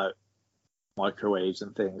wrote about microwaves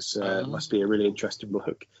and things. It must be a really interesting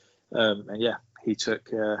book. And yeah, he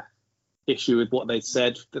took issue with what they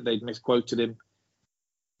said, that they'd misquoted him,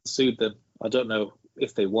 sued them. I don't know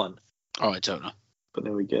if they won. Oh, I don't know. But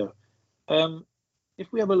there we go.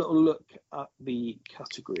 If we have a little look at the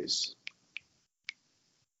categories.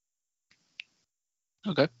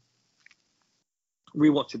 Okay.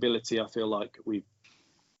 Rewatchability, I feel like we've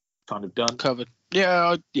kind of done. Covered.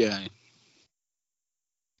 Yeah.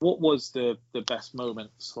 What was the best moment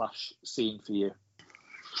 / scene for you?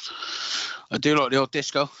 I do like the old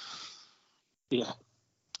disco. Yeah.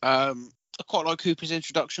 I quite like Cooper's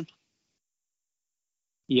introduction.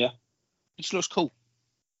 Yeah. It just looks cool.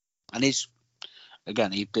 And he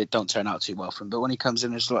don't turn out too well for him, but when he comes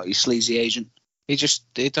in as like a sleazy agent, he just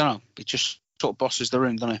sort of bosses the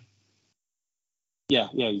room, doesn't he? Yeah,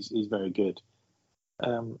 he's very good.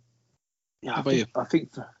 How about you? I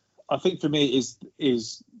think for me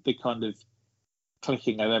is the kind of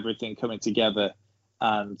clicking of everything coming together,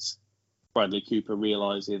 and Bradley Cooper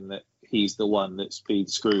realizing that he's the one that's been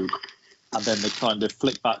screwed, and then the kind of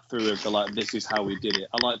flick back through of this is how we did it.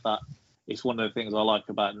 I like that. It's one of the things I like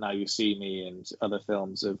about Now You See Me and other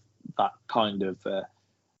films, of that kind of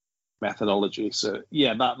methodology. So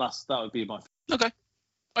yeah, that would be my. Okay,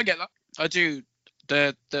 I get that. I do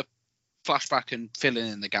the flashback and filling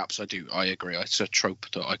in the gaps. I agree. It's a trope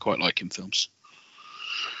that I quite like in films.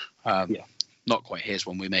 Not quite here's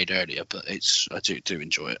one we made earlier, but I do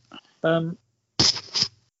enjoy it.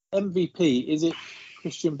 MVP, is it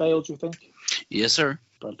Christian Bale, do you think? Yes, sir.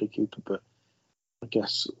 Bradley Cooper, but I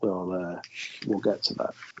guess we'll get to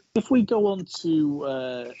that. If we go on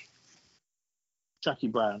to Jackie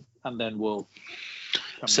Brown, and then we'll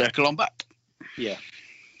circle on back. Yeah.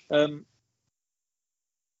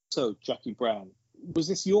 So Jackie Brown, was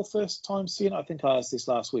this your first time seeing it? I think I asked this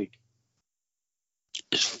last week.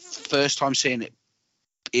 First time seeing it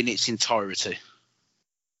in its entirety.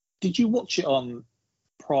 Did you watch it on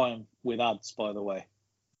Prime with ads, by the way?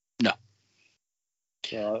 No.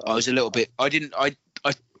 Yeah, I was a little bit. I didn't. I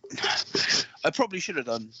probably should have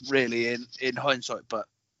done, really, in hindsight, but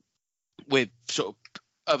with sort of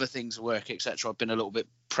other things at work, etc. I've been a little bit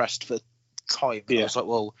pressed for time. Yeah. I was like,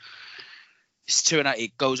 well, it's 2.5.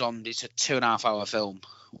 It goes on. It's a 2.5 hour film.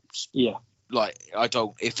 Yeah. Like, I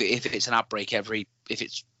don't. If it's an ad break if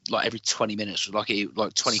it's like every 20 minutes, like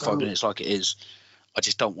 25 minutes, like it is, I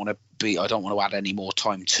just don't want to I don't want to add any more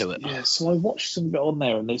time to it. Yeah. So I watched some bit on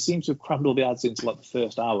there, and they seem to have crammed all the ads into like the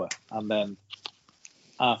first hour, and then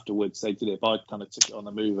afterwards they did it. But I kind of took it on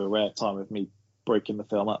the move, a rare time of me breaking the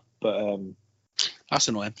film up. But that's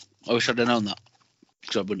annoying. I wish I'd have known that.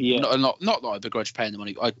 Because I wouldn't. Yeah. Not that I begrudge paying the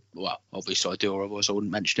money. Obviously I do, or otherwise I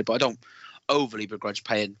wouldn't mention it. But I overly begrudge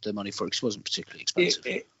paying the money for it 'cause it wasn't particularly expensive.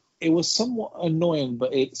 It was somewhat annoying,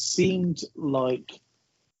 but it seemed like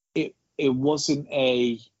it wasn't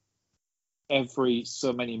every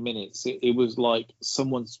so many minutes. It was like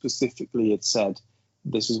someone specifically had said,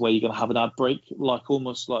 this is where you're going to have an ad break, like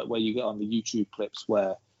almost like where you get on the YouTube clips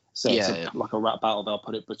where, say, like a rap battle, they'll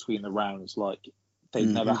put it between the rounds. Like they've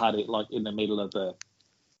never had it like in the middle of a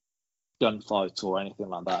gunfight or anything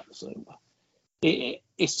like that. So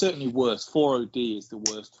it's certainly worse. 4OD is the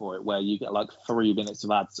worst for it, where you get like 3 minutes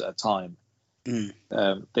of ads at a time.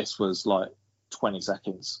 This was like 20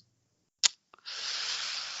 seconds.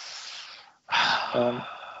 I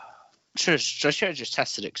should have just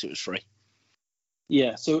tested it because it was free.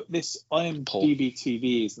 Yeah, so this IMDb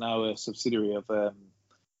TV is now a subsidiary of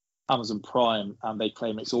Amazon Prime, and they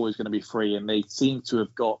claim it's always going to be free, and they seem to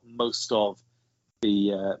have got most of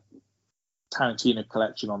the Tarantino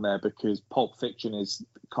collection on there because Pulp Fiction is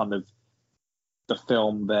kind of the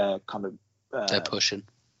film they're pushing.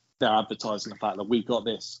 They're advertising the fact that we got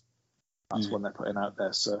this. That's when they're putting out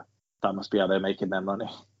there, so that must be how they're making their money.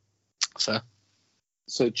 Fair.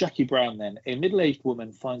 So Jackie Brown then, a middle-aged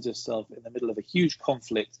woman, finds herself in the middle of a huge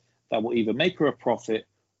conflict that will either make her a profit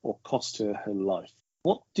or cost her her life.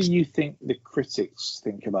 What do you think the critics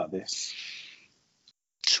think about this?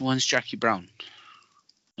 So when's Jackie Brown?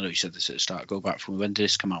 I know you said this at the start. Go back from when did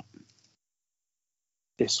this come out?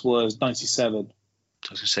 This was 97. I was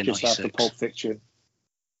going to say just 96. After Pulp Fiction.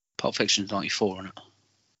 Pulp Fiction's 94, isn't it?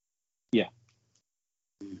 Yeah.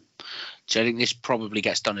 So I think this probably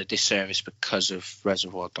gets done a disservice because of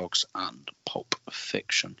Reservoir Dogs and Pulp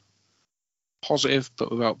Fiction. Positive,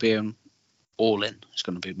 but without being all in, is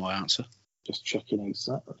going to be my answer. Just checking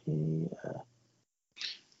exactly.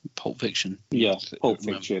 Pulp Fiction. Yeah, Pulp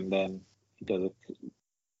Fiction, then he does a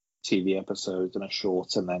TV episode and a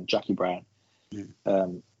short, and then Jackie Brown.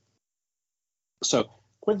 So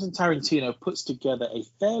Quentin Tarantino puts together a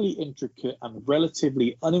fairly intricate and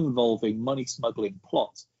relatively uninvolving money smuggling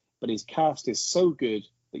plot, but his cast is so good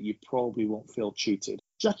that you probably won't feel cheated.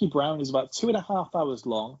 Jackie Brown is about 2.5 hours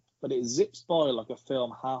long, but it zips by like a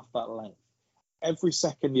film half that length. Every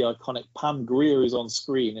second the iconic Pam Grier is on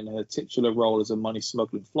screen in her titular role as a money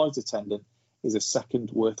smuggling flight attendant is a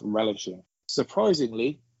second worth relishing.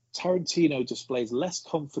 Surprisingly, Tarantino displays less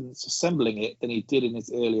confidence assembling it than he did in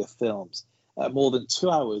his earlier films. At more than 2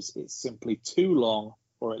 hours, it's simply too long,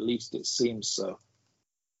 or at least it seems so.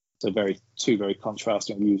 So two very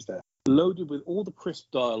contrasting views there. Loaded with all the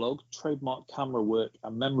crisp dialogue, trademark camera work,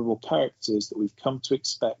 and memorable characters that we've come to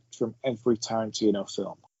expect from every Tarantino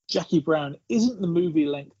film. Jackie Brown isn't the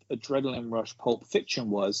movie-length adrenaline rush Pulp Fiction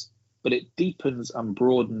was, but it deepens and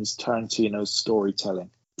broadens Tarantino's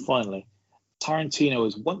storytelling. Finally, Tarantino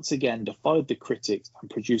has once again defied the critics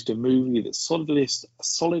and produced a movie that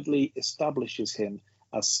solidly establishes him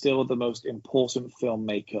as still the most important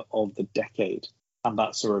filmmaker of the decade. And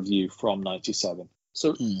that's a review from 97.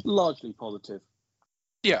 So largely positive.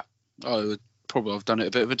 Yeah, I would probably have done it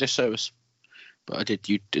a bit of a disservice. But I did.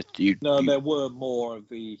 You. There were more of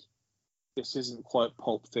the. This isn't quite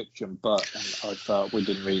Pulp Fiction, but I felt we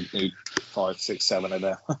didn't really need 5, 6, 7 of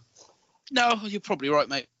them. No, you're probably right,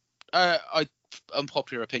 mate.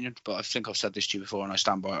 Unpopular opinion, but I think I've said this to you before, and I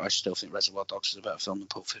stand by it. I still think Reservoir Dogs is a better film than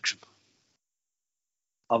Pulp Fiction.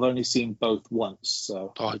 I've only seen both once,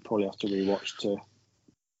 so I'd probably have to rewatch too.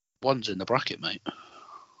 One's in the bracket, mate.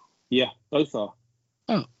 Yeah, both are.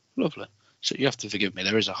 Oh, lovely. So you have to forgive me.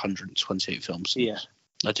 There is 128 films. Yeah,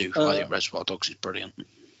 I do. I think Reservoir Dogs is brilliant.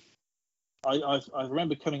 I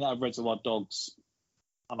remember coming out of Reservoir Dogs,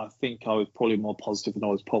 and I think I was probably more positive than I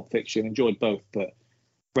was Pulp Fiction. Enjoyed both, but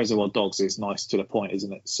Reservoir Dogs is nice to the point,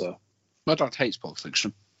 isn't it? So my dad hates Pulp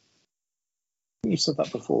Fiction. You said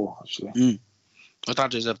that before, actually. My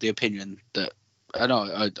dad is of the opinion that I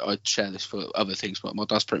know I share this for other things, but my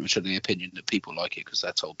dad's pretty much of the opinion that people like it because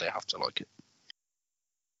they're told they have to like it.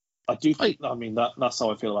 I do think. I mean, that's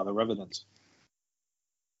how I feel about The Revenant.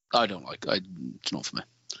 I don't like. It's not for me.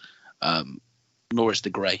 Nor is The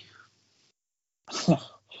Grey.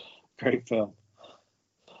 Great film.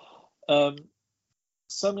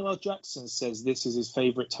 Samuel L. Jackson says this is his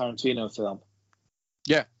favourite Tarantino film.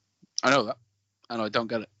 Yeah, I know that, and I don't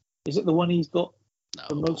get it. Is it the one he's got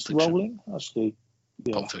the most rolling? Actually,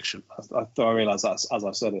 yeah. Pulp Fiction. I thought I realised that as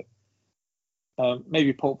I said it.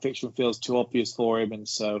 Maybe Pulp Fiction feels too obvious for him, and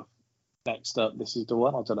so next up, this is the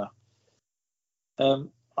one. I don't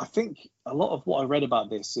know. I think a lot of what I read about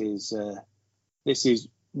this is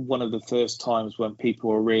one of the first times when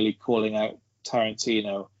people are really calling out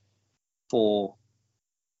Tarantino for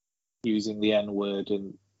using the N-word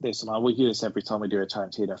and this and that. We do this every time we do a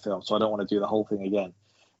Tarantino film, so I don't want to do the whole thing again.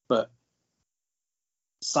 But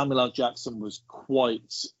Samuel L. Jackson was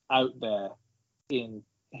quite out there in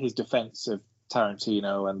his defense of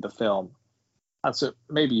Tarantino and the film. And so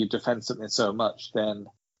maybe you defend something so much, then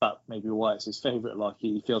that may be why it's his favorite. Like,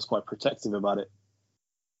 he feels quite protective about it.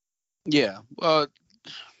 Yeah, well,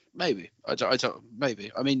 maybe. I don't.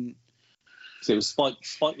 Maybe. I mean, so it was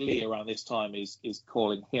Spike Lee around this time is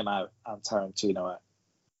calling him out and Tarantino out.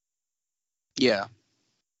 Yeah,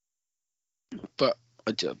 but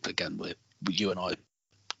again, you and I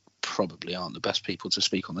probably aren't the best people to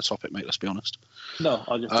speak on the topic, mate. Let's be honest. No,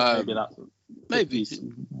 I just think maybe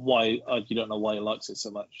why you don't know why he likes it so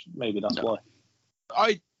much. Maybe that's why.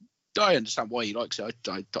 I understand why he likes it.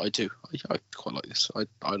 I do. I quite like this. I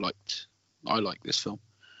like this film.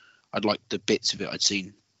 I'd like the bits of it I'd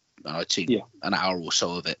seen. I'd seen an hour or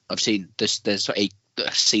so of it. I've seen this. There's a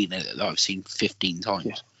scene in it that I've seen 15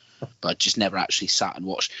 times, but I just never actually sat and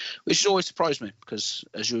watched, which has always surprised me because,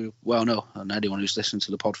 as you well know, and anyone who's listened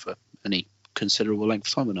to the pod for any considerable length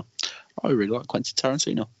of time will know, I really like Quentin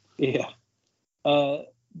Tarantino. Yeah.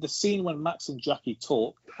 The scene when Max and Jackie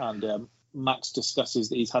talk and Max discusses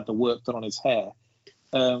that he's had the work done on his hair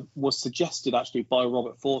was suggested actually by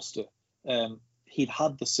Robert Forster. He'd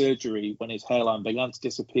had the surgery when his hairline began to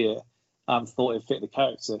disappear and thought it fit the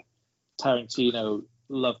character. Tarantino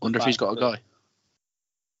loved. Wonder if he's got a guy.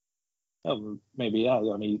 Maybe, yeah.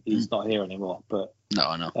 I mean, he's not here anymore, but no,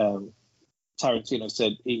 I know. Tarantino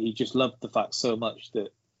said he just loved the fact so much that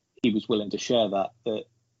he was willing to share that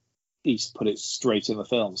he's put it straight in the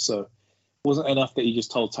film. So it wasn't enough that he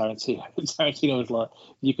just told Tarantino. Tarantino was like,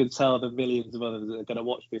 you can tell the millions of others that are going to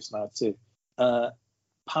watch this now too.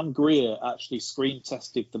 Pam Grier actually screen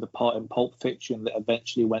tested for the part in Pulp Fiction that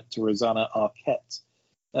eventually went to Rosanna Arquette.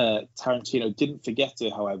 Tarantino didn't forget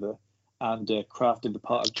her, however, and crafted the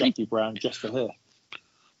part of Jackie Brown just for her.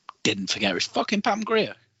 Didn't forget her. It's fucking Pam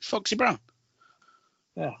Grier. Foxy Brown.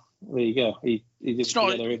 Yeah, there you go. He didn't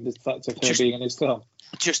forget her in the fact of her being in his film.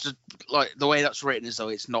 Just like the way that's written is though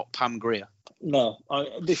it's not Pam Grier. No,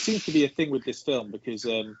 there seems to be a thing with this film because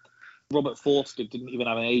Robert Forster didn't even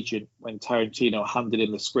have an agent when Tarantino handed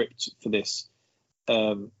him the script for this.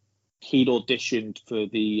 He'd auditioned for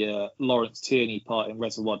the Lawrence Tierney part in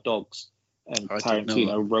Reservoir Dogs, and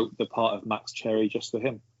Tarantino wrote the part of Max Cherry just for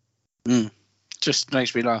him. Just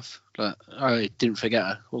makes me laugh. Like, I didn't forget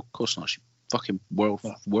her. Well, of course not. She's fucking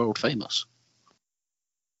world famous.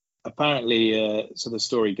 Apparently, so the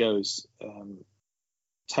story goes,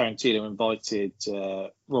 Tarantino invited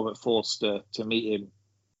Robert Forster to meet him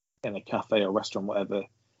in a cafe or restaurant, whatever,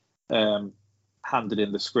 handed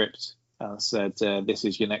in the script and said, this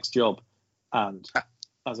is your next job. And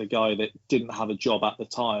as a guy that didn't have a job at the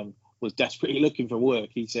time, was desperately looking for work,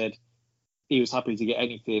 he said he was happy to get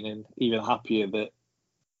anything and even happier that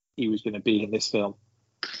he was going to be in this film.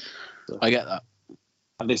 So, I get that.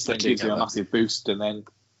 And this then gives him a massive boost, and then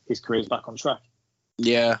his career's back on track.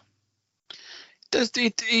 Yeah.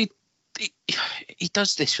 He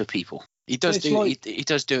does this for people. He does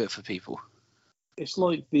do it for people. It's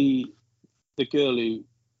like the girl who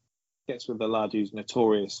gets with the lad who's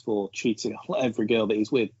notorious for cheating on every girl that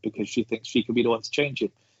he's with because she thinks she could be the one to change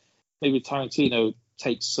him. Maybe Tarantino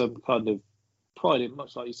takes some kind of pride in,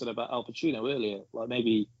 much like you said about Al Pacino earlier, like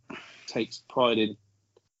maybe takes pride in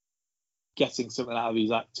getting something out of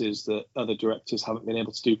these actors that other directors haven't been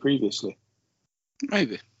able to do previously.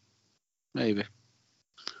 Maybe.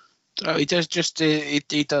 Oh, he does. Just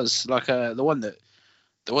he does like the one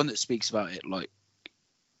that speaks about it like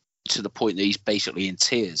to the point that he's basically in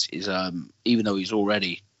tears is even though he's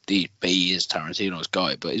already he is Tarantino's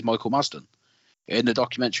guy, but is Michael Marsden in the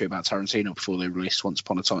documentary about Tarantino before they released Once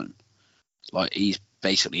Upon a Time. Like he's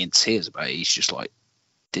basically in tears about it. He's just like,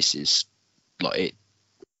 this is like it.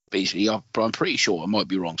 Basically, I'm pretty sure I might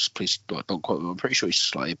be wrong. So please don't quote me. I'm pretty sure he's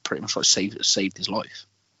just like pretty much like saved his life.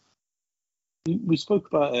 We spoke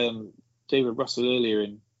about David Russell earlier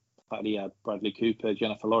in the fact he had Bradley Cooper,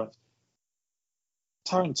 Jennifer Lawrence.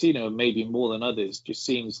 Tarantino, maybe more than others, just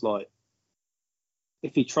seems like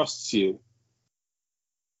if he trusts you,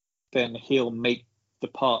 then he'll make the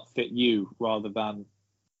part fit you rather than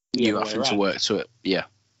you having to work to it. Yeah.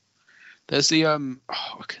 There's the I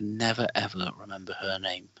can never ever remember her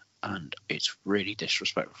name, and it's really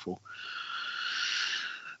disrespectful.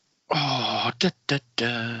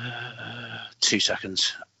 2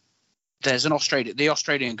 seconds. There's an the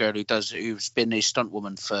Australian girl who's been a stunt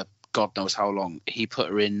woman for God knows how long. He put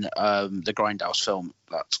her in the Grindhouse film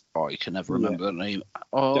that I can never remember the name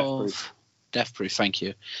of. Death Proof. Thank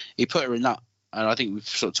you. He put her in that, and I think we've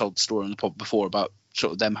sort of told the story on the pod before about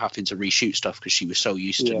sort of them having to reshoot stuff because she was so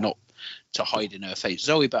used to not to hiding her face.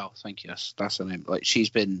 Zoe Bell. Thank you. That's her name. Like she's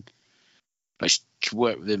been Like she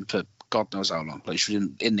worked with him for God knows how long. Like she was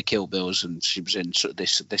in the Kill Bills, and she was in sort of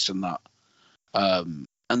this and that. And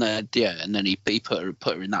then he put her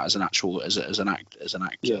in that as an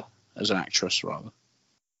actress rather.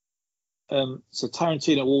 So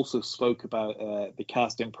Tarantino also spoke about the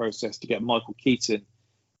casting process to get Michael Keaton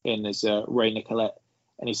in as Ray Nicolette,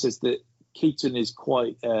 and he says that Keaton is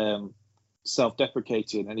quite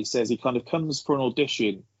self-deprecating, and he says he kind of comes for an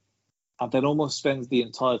audition and then almost spends the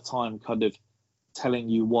entire time kind of telling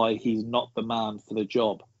you why he's not the man for the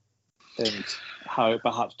job and how it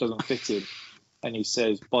perhaps doesn't fit him. And he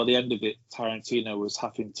says by the end of it, Tarantino was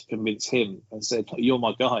having to convince him and said, "You're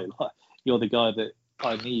my guy. You're the guy that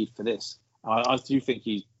I need for this." I do think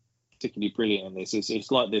he's particularly brilliant in this. It's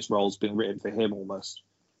like this role's been written for him almost.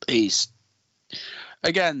 He's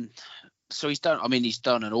done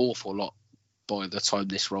an awful lot by the time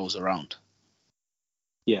this rolls around.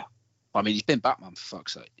 Yeah. I mean, he's been Batman, for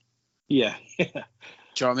fuck's sake. Yeah. Do you know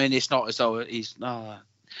what I mean? It's not as though he's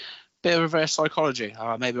bit of reverse psychology.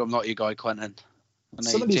 Maybe I'm not your guy, Quentin. And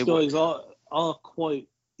some of these guys are quite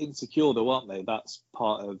insecure, though, aren't they? That's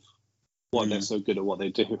part of why they're so good at what they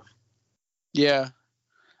do. Yeah.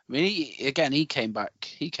 I mean, he came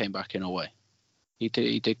back in a way. He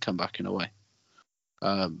did come back in a way.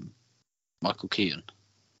 Michael Keaton.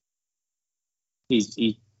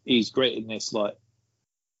 He's great in this. Like,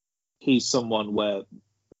 he's someone where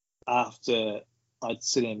after I'd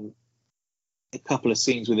seen him a couple of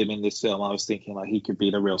scenes with him in this film, I was thinking like he could be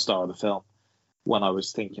the real star of the film when I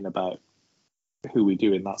was thinking about who we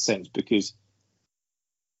do in that sense, because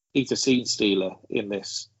he's a scene stealer in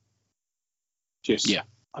this.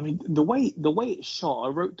 I mean, the way it's shot, I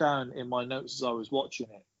wrote down in my notes as I was watching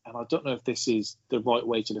it, and I don't know if this is the right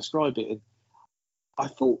way to describe it. And I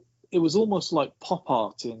thought it was almost like pop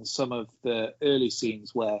art in some of the early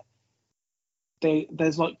scenes where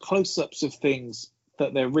there's like close-ups of things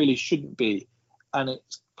that there really shouldn't be, and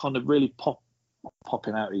it's kind of really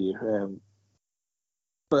popping out at you.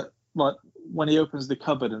 But like when he opens the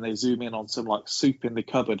cupboard and they zoom in on some like soup in the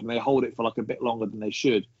cupboard and they hold it for like a bit longer than they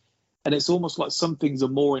should, and it's almost like some things are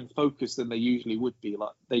more in focus than they usually would be.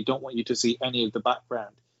 Like they don't want you to see any of the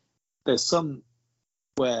background. There's some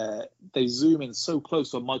where they zoom in so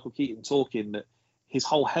close on Michael Keaton talking that his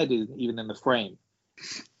whole head isn't even in the frame.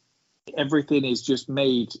 Everything is just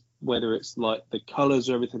made, whether it's like the colors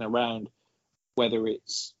or everything around, whether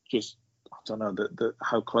it's just, I don't know, the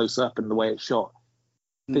how close up and the way it's shot.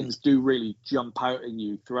 Things do really jump out at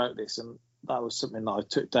you throughout this, and that was something that I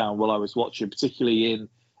took down while I was watching, particularly in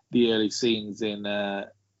the early scenes in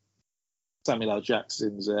Samuel L.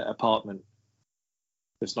 Jackson's apartment.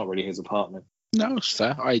 It's not really his apartment. No, it's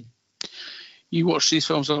fair. You watch these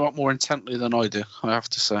films a lot more intently than I do, I have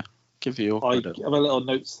to say. Give you your credit. I have a little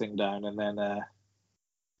notes thing down and then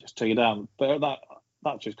just take it down. But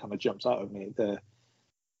that just kind of jumps out of me, the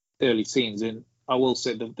early scenes. And I will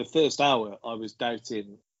say the first hour, I was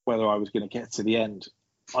doubting whether I was going to get to the end.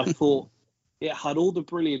 I thought it had all the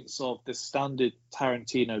brilliance of the standard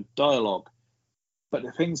Tarantino dialogue, but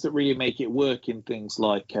the things that really make it work in things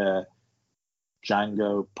like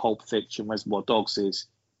Django, Pulp Fiction, Reservoir Dogs is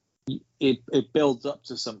it builds up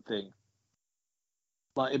to something.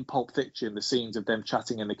 Like in Pulp Fiction, the scenes of them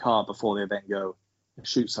chatting in the car before they then go and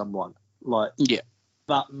shoot someone,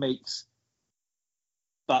 that makes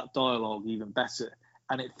that dialogue even better.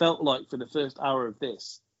 And it felt like for the first hour of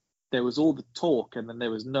this, there was all the talk and then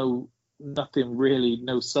there was nothing really,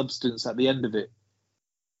 no substance at the end of it.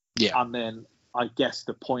 Yeah. And then I guess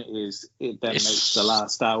the point is it then makes the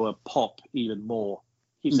last hour pop even more.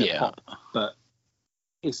 He said pop, but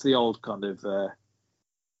it's the old kind of...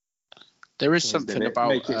 there is something about...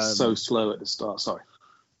 Make it so slow at the start.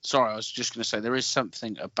 Sorry, I was just going to say, there is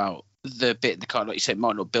something about the bit in the car, like you said, it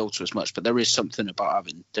might not build to as much, but there is something about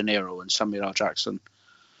having De Niro and Samuel L. Jackson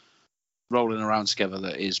rolling around together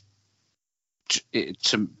that is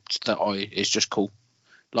just cool.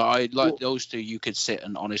 Like those two, you could sit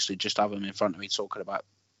and honestly just have them in front of me talking about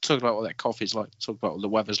what that coffee's like, talk about what the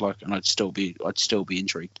weather's like, and I'd still be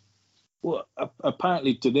intrigued. Well,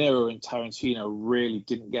 apparently De Niro and Tarantino really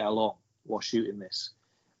didn't get along while shooting this.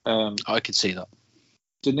 I could see that.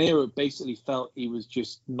 De Niro basically felt he was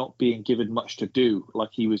just not being given much to do.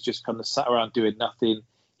 Like he was just kind of sat around doing nothing.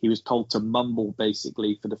 He was told to mumble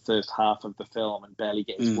basically for the first half of the film and barely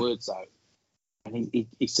get his words out. And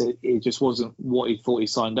he said it just wasn't what he thought he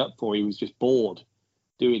signed up for. He was just bored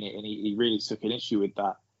doing it, and he really took an issue with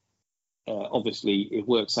that. Obviously, it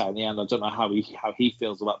works out in the end. I don't know how he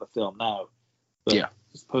feels about the film now, but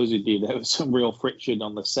supposedly there was some real friction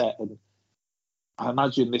on the set, and I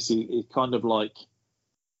imagine this is kind of like,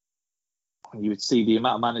 you would see the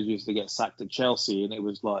amount of managers that get sacked at Chelsea, and it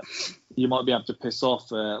was like, you might be able to piss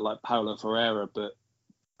off like Paulo Ferreira, but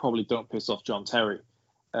probably don't piss off John Terry.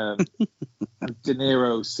 And De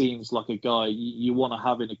Niro seems like a guy you want to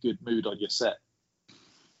have in a good mood on your set.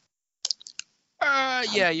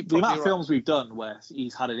 Yeah, you the amount of right. films we've done where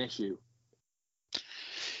he's had an issue.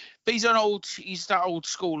 But he's that old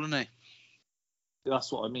school, isn't he?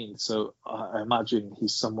 That's what I mean. So I imagine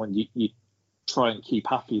he's someone you try and keep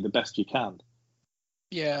happy the best you can.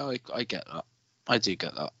 Yeah, I get that. I do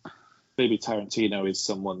get that. Maybe Tarantino is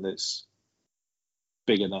someone that's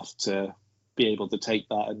big enough to be able to take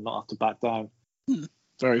that and not have to back down.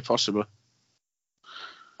 Very possible.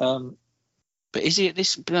 But is he at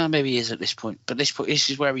this? Maybe he is at this point. But this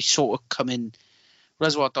is where he sort of come in.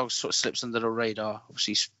 Reservoir Dogs sort of slips under the radar.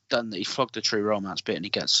 Obviously, he's done that. He flogged the True Romance bit, and he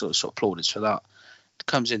gets sort of plaudits for that.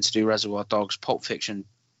 Comes in to do Reservoir Dogs. Pulp Fiction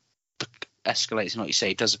escalates, and like you say,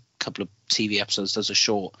 he does a couple of TV episodes, does a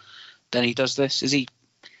short. Then he does this. Is he?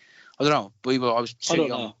 I don't know. I was too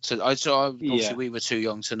young. Obviously, we were too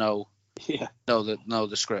young to know. Yeah. Know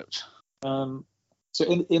the script. So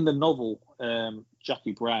in the novel,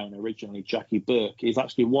 Jackie Brown, originally Jackie Burke, is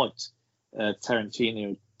actually white.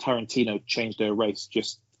 Tarantino changed her race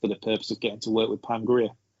just for the purpose of getting to work with Pam Grier.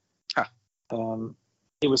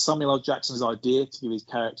 It was Samuel L. Jackson's idea to give his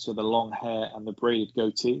character the long hair and the braided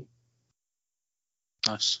goatee.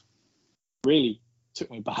 Nice. Really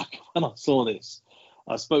took me back when I saw this.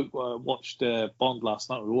 I watched Bond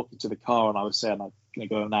last night. We were walking to the car, and I was saying I'm going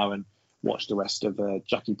to go now and watch the rest of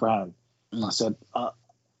Jackie Brown. And I said,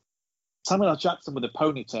 Samuel L. Jackson with a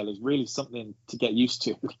ponytail is really something to get used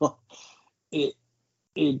to. It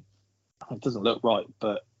doesn't look right,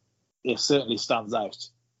 but it certainly stands out.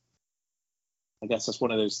 I guess that's one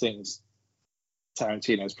of those things.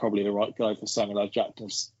 Tarantino is probably the right guy for Samuel L.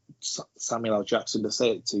 Jackson to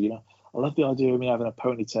say it to. You know, I love the idea of me having a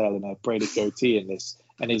ponytail and a braided goatee in this,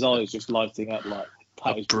 and his eyes just lighting up like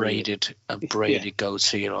a braided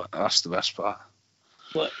goatee. Like, that's the best part.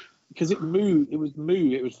 But because it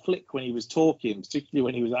would flick when he was talking, particularly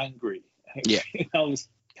when he was angry. Yeah, that was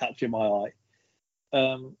catching my eye.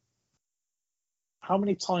 How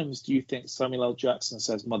many times do you think Samuel L. Jackson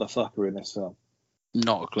says "motherfucker" in this film?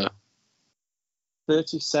 Not a clue.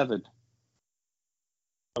 37.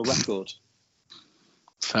 A record.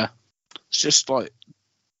 Fair. It's just like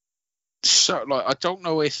I don't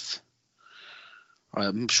know if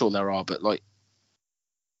I'm sure there are, but like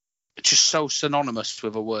it's just so synonymous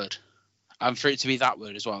with a word, and for it to be that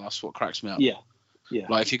word as well, that's what cracks me up. Yeah.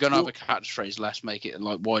 Like if you're gonna have a catchphrase, let's make it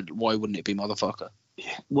like why wouldn't it be motherfucker?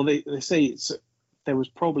 Yeah. Well, they say there was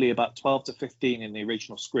probably about 12 to 15 in the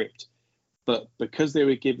original script, but because they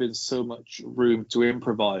were given so much room to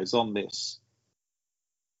improvise on this,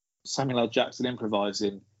 Samuel L. Jackson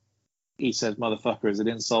improvising, he says motherfucker as an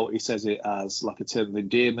insult. He says it as like a term of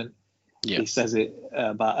endearment. Yeah. He says it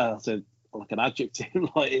about like an adjective.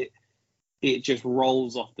 Like it just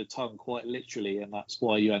rolls off the tongue quite literally, and that's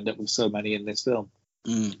why you end up with so many in this film.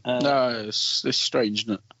 No, it's strange,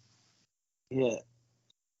 isn't it? Yeah.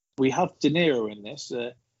 We have De Niro in this.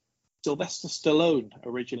 Sylvester Stallone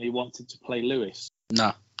originally wanted to play Lewis.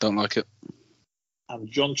 Nah, don't like it.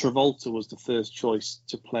 And John Travolta was the first choice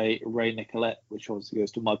to play Ray Nicolette, which obviously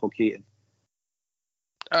goes to Michael Keaton.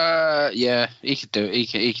 Yeah, he could do it.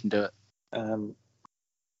 He can do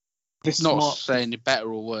it. Saying it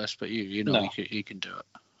better or worse, but you know he can do it.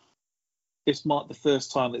 This marked the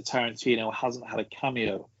first time that Tarantino hasn't had a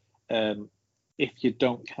cameo. If you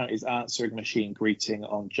don't count his answering machine greeting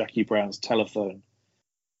on Jackie Brown's telephone.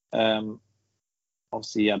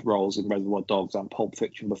 Obviously, he had roles in Reservoir Dogs and Pulp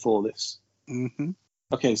Fiction before this. Mm-hmm.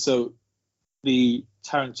 Okay, so the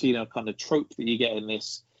Tarantino kind of trope that you get in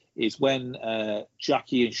this is when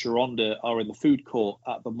Jackie and Sharonda are in the food court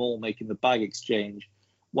at the mall making the bag exchange.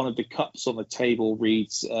 One of the cups on the table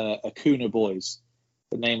reads Acuna Boys,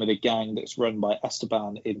 the name of the gang that's run by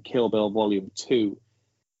Esteban in Kill Bill Volume 2.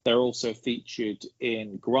 They're also featured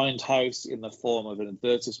in Grindhouse in the form of an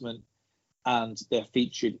advertisement, and they're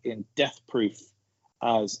featured in Death Proof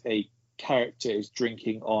as a character is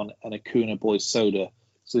drinking on an Acuna Boys soda.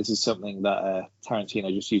 So this is something that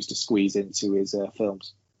Tarantino just used to squeeze into his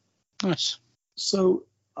films. Nice. So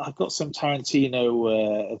I've got some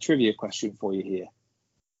Tarantino trivia question for you here.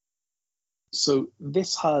 So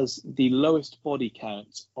this has the lowest body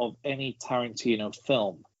count of any Tarantino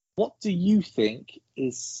film. What do you think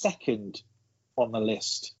is second on the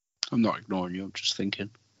list? I'm not ignoring you. I'm just thinking.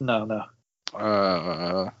 No.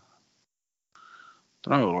 I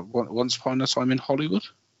don't know. Like Once Upon a Time in Hollywood?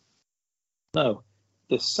 No.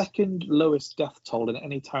 The second lowest death toll in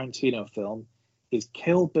any Tarantino film is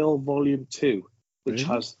Kill Bill Volume 2, which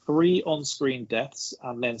Really? has 3 on-screen deaths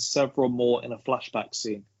and then several more in a flashback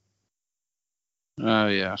scene. Oh,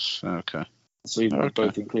 yes. Okay. So even though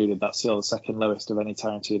both included, that's still the second lowest of any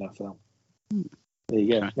Tarantino film. There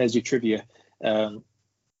you go. Okay. There's your trivia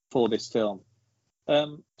for this film.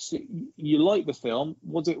 So you like the film.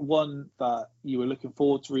 Was it one that you were looking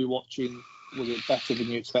forward to rewatching? Was it better than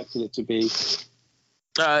you expected it to be?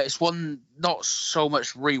 It's one, not so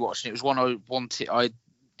much rewatching. It was one I wanted.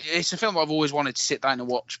 It's a film I've always wanted to sit down and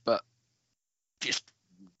watch, but just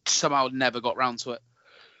somehow never got round to it.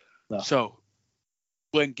 No. So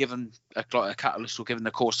when given a catalyst or given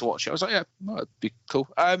the course to watch it, I was like, yeah, that'd be cool.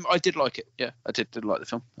 I did like it. Yeah, I did like the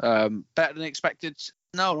film. Better than expected?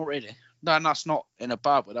 No, not really. No, and that's not in a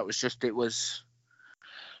bad way. That was just, it was,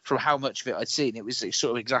 from how much of it I'd seen, it was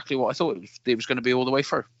sort of exactly what I thought it was going to be all the way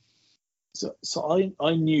through. So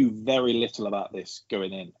I knew very little about this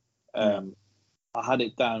going in. I had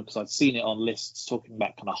it down because I'd seen it on lists talking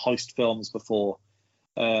about kind of heist films before.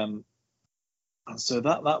 And so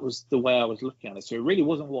that was the way I was looking at it. So it really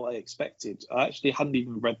wasn't what I expected. I actually hadn't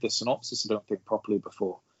even read the synopsis, I don't think, properly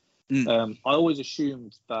before. I always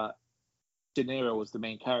assumed that De Niro was the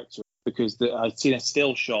main character because I'd seen a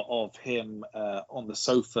still shot of him on the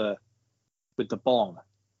sofa with the bong,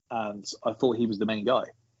 and I thought he was the main guy.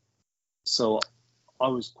 So I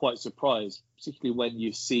was quite surprised, particularly when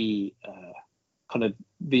you see kind of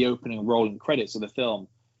the opening rolling credits of the film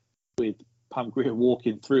with Pam Grier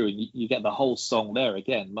walking through, and you get the whole song there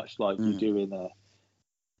again, much like you do in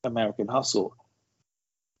American Hustle.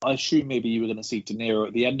 I assume maybe you were going to see De Niro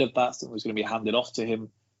at the end of that, something was going to be handed off to him.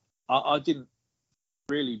 I didn't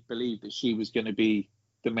really believe that she was going to be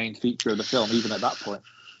the main feature of the film, even at that point.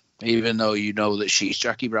 Even though you know that she's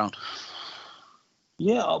Jackie Brown.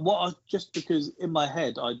 Yeah, just because in my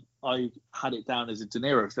head I had it down as a De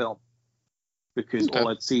Niro film because all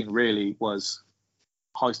I'd seen really was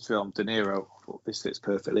heist film De Niro. I thought this fits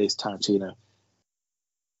perfectly. It's Tarantino.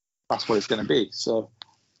 That's what it's going to be. So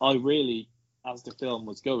I really, as the film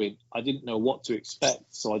was going, I didn't know what to expect,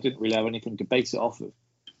 so I didn't really have anything to base it off of.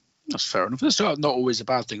 That's fair enough. That's not always a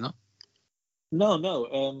bad thing, though.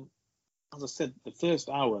 No. As I said, the first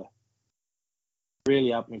hour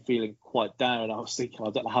really had me feeling quite down, and I was thinking,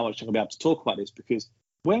 I don't know how much I'm going to be able to talk about this, because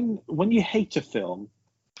when you hate a film,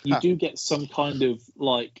 you do get some kind of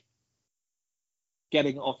like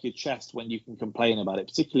getting it off your chest when you can complain about it,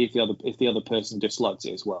 particularly if the other person dislikes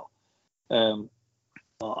it as well.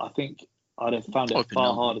 I think I'd have found it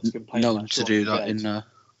far harder to complain. Been known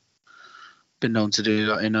to do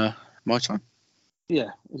that in my time.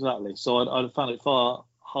 Yeah, exactly. So I'd have found it far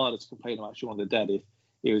harder to complain about Shaun of the Dead if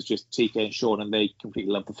it was just TK and Sean and they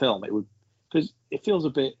completely love the film. It would, because it feels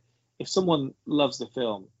a bit, if someone loves the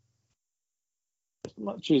film as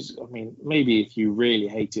much as, I mean, maybe if you really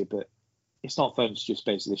hate it, but it's not fun to just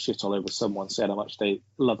basically shit all over someone saying how much they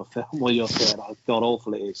love a film while you're saying how god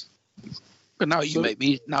awful it is. But now you make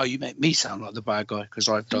me sound like the bad guy, because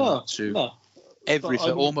I've done that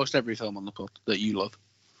to almost every film on the pod that you love.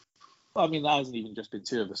 I mean, there hasn't even just been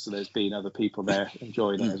two of us, so there's been other people there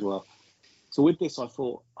enjoying it as well. So with this, I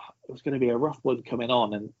thought it was going to be a rough one coming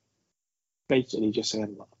on, and basically just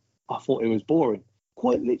saying I thought it was boring.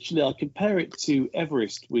 Quite literally, I compare it to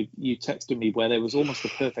Everest with you texting me, where there was almost a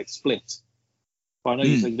perfect split. But I know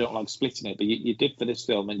you said you don't like splitting it, but you did for this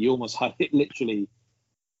film, and you almost had it literally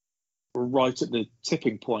right at the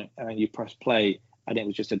tipping point, and then you press play, and it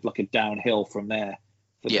was just like a downhill from there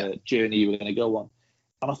for the journey you were going to go on.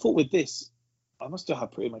 And I thought with this, I must have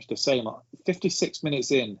had pretty much the same. 56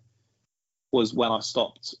 minutes in was when I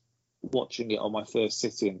stopped watching it on my first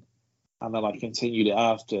sitting, and then I continued it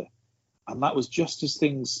after. And that was just as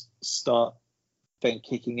things start then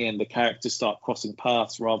kicking in, the characters start crossing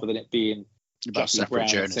paths rather than it being about Jackie separate Brown,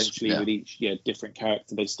 journeys. essentially, with each different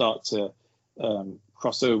character. They start to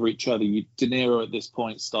cross over each other. De Niro at this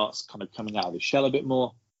point starts kind of coming out of his shell a bit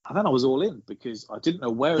more. And then I was all in because I didn't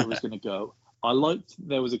know where it was going to go. I liked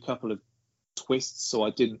there was a couple of twists, so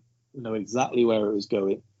I didn't know exactly where it was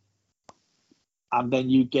going. And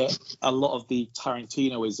then you get a lot of the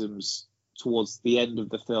Tarantino-isms towards the end of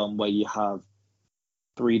the film, where you have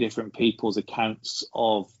three different people's accounts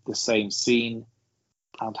of the same scene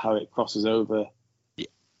and how it crosses over,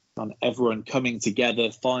 and everyone coming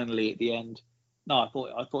together finally at the end. No, I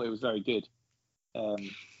thought it was very good.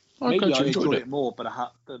 Maybe I enjoyed it more, but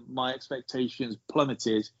my expectations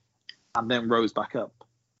plummeted and then rose back up.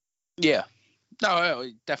 Yeah. No,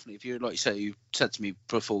 definitely. If you, like you say, you said to me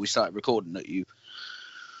before we started recording that you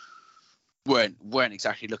weren't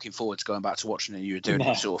exactly looking forward to going back to watching it. You were doing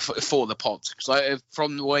it sort of for the pod. Because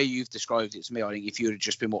from the way you've described it to me, I think if you had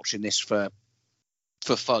just been watching this for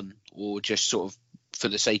for fun or just sort of for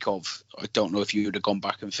the sake of, I don't know if you would have gone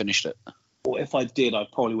back and finished it. Or if I did, I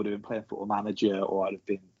probably would have been playing Football Manager, or I'd have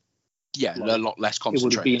been a lot less it would have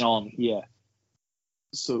concentrated. been on, yeah.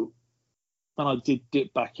 So when I did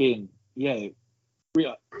dip back in, I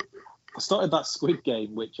started that Squid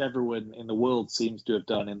Game, which everyone in the world seems to have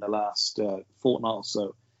done in the last fortnight or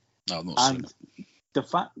so. No, I'm not seeing it. The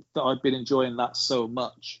fact that I've been enjoying that so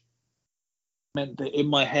much meant that in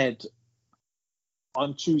my head,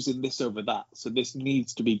 I'm choosing this over that. So this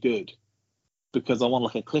needs to be good because I want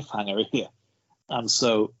like a cliffhanger here. And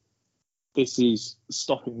so this is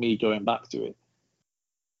stopping me going back to it.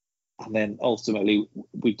 And then ultimately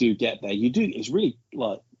we do get there. It's really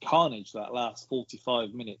like carnage that last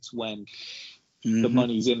 45 minutes when the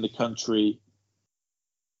money's in the country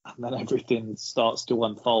and then everything starts to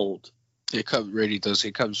unfold. It really does.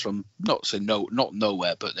 It comes from not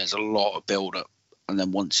nowhere, but there's a lot of build up. And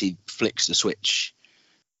then once he flicks the switch,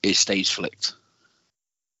 it stays flicked.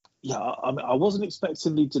 Yeah, I mean, I wasn't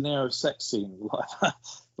expecting the De Niro sex scene like that.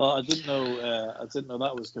 I didn't know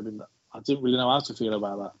that was coming. I didn't really know how to feel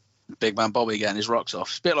about that. Big man Bobby getting his rocks off.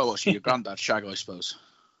 It's a bit like watching your granddad shag, I suppose.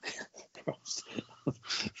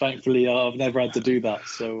 Thankfully, I've never had to do that.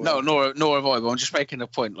 So no, nor have I. But I'm just making a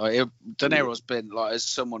point. Like De Niro's been like as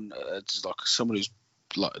someone who's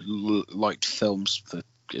like liked films for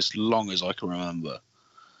as long as I can remember.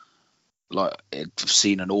 Like I've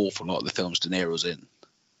seen an awful lot of the films De Niro's in.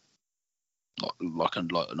 Like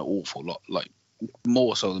an awful lot, like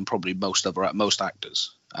more so than probably most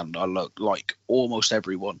actors, and I like almost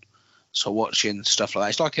everyone. So watching stuff like that,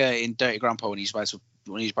 it's like in Dirty Grandpa when he's about to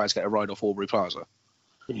get a ride off Aubrey Plaza.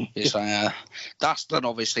 It's like that's done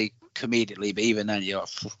obviously comedically, but even then, you're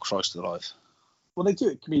like, Christ alive. Well, they do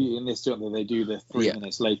it comedically in this, don't they? They do the 3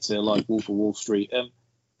 minutes later, like Wolf of Wall Street.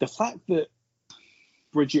 The fact that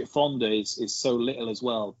Bridget Fonda is so little as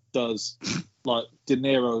well does, like, De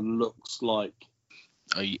Niro looks like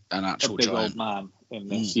an actual a big giant old man in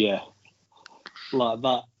this, like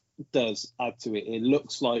that does add to it. It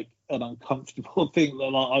looks like an uncomfortable thing that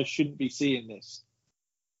like I shouldn't be seeing this.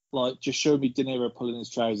 Like, just show me De Niro pulling his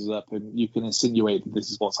trousers up, and you can insinuate that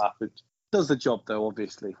this is what's happened. Does the job though?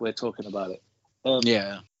 Obviously, we're talking about it.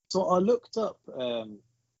 So I looked up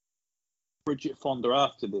Bridget Fonda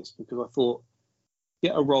after this because I thought,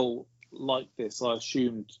 get a role like this, I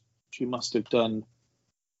assumed she must have done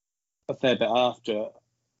a fair bit after,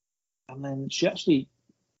 and then she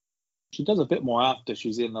does a bit more after.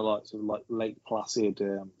 She's in the likes of like Lake Placid,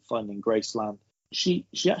 Finding Graceland. She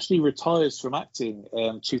actually retires from acting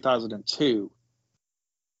 2002,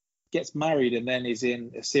 gets married, and then is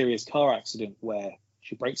in a serious car accident where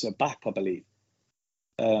she breaks her back, I believe.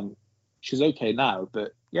 She's okay now,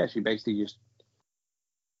 but yeah, she basically just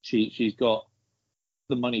she's got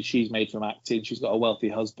the money she's made from acting. She's got a wealthy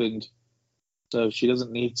husband, so she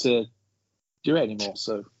doesn't need to do it anymore.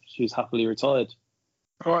 So she's happily retired.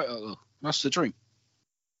 All right, that's the dream.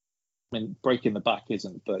 I mean, breaking the back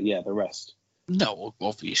isn't, but yeah, the rest. No,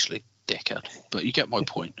 obviously, dickhead. But you get my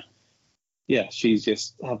point. Yeah, she's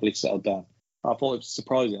just happily settled down. I thought it was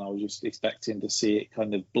surprising. I was just expecting to see it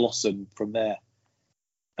kind of blossom from there.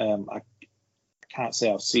 I can't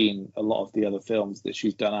say I've seen a lot of the other films that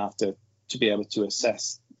she's done after to be able to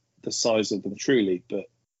assess the size of them truly, but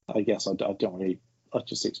I guess I don't really. I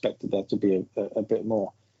just expected there to be a bit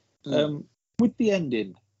more. With the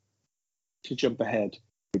ending, to jump ahead,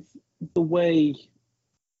 with the way,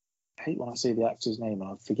 I hate when I say the actor's name,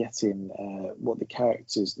 I'm forgetting what the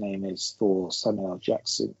character's name is for Samuel L.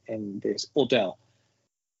 Jackson in this, Ordell.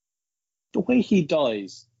 The way he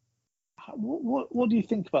dies, what do you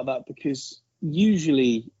think about that? Because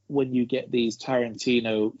usually when you get these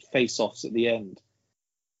Tarantino face-offs at the end,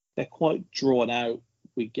 they're quite drawn out.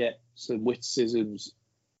 We get some witticisms.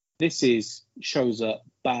 This shows up,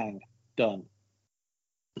 bang, done.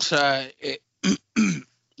 So it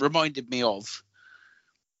reminded me of.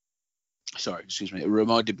 Sorry, excuse me. It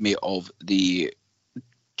reminded me of the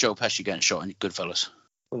Joe Pesci getting shot in Goodfellas.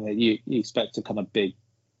 Well, you expect to kind of big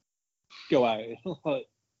go out.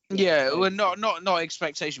 Yeah, well, not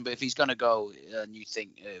expectation, but if he's gonna go, and you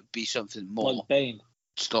think it'd be something more. Like Bane.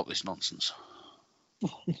 Stop this nonsense.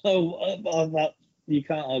 No, you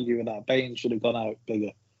can't argue with that. Bane should have gone out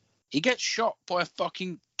bigger. He gets shot by a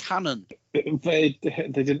fucking cannon. They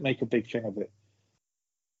didn't make a big thing of it.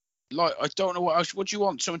 Like, I don't know what else. What do you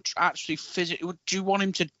want? Someone to actually physically? Do you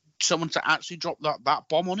want someone to actually drop that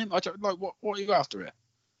bomb on him? I don't like. What are you after it?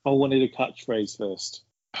 I wanted a catchphrase first.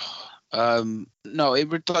 No,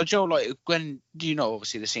 Joe, like when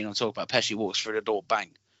obviously the scene I'm talking about. Pesci walks through the door,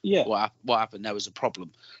 bang. Yeah. What happened? There was a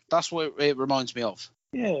problem. That's what it reminds me of.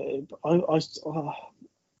 Yeah,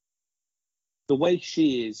 the way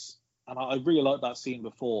she is, and I really like that scene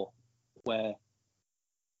before where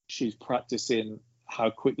she's practicing how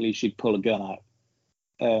quickly she'd pull a gun out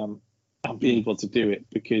and be able to do it,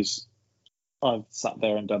 because I've sat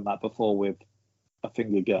there and done that before with a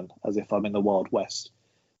finger gun as if I'm in the Wild West.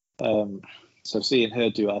 So seeing her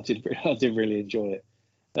do it, I did really enjoy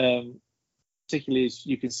it. Particularly as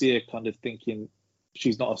you can see her kind of thinking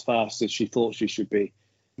she's not as fast as she thought she should be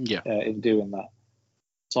in doing that.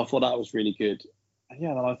 So I thought that was really good. And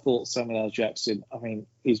yeah, then I thought Samuel L. Jackson, I mean,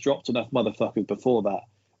 he's dropped enough motherfuckers before that.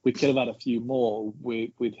 We could have had a few more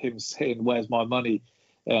with him saying, "Where's my money?"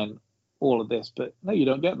 and all of this. But no, you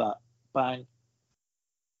don't get that. Bang.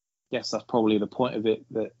 Guess that's probably the point of it,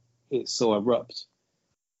 that it's so abrupt.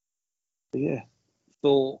 But yeah,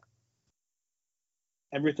 thought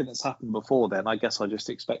everything that's happened before then, I guess I just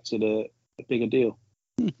expected a bigger deal.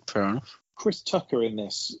 Fair enough. Chris Tucker in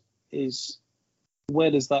this is, where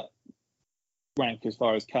does that rank as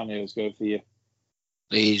far as cameos go for you?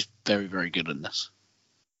 He's very, very good in this.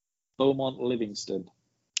 Beaumont Livingston.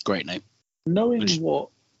 Great name. Knowing what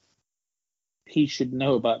he should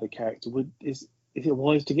know about the character, is it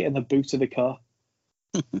wise to get in the boot of the car?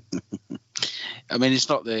 I mean, it's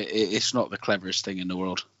not the cleverest thing in the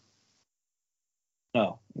world.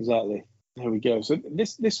 No, exactly. There we go. So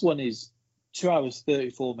this one is 2 hours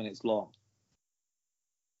 34 minutes long.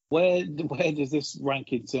 Where does this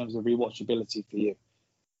rank in terms of rewatchability for you?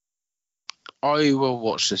 I will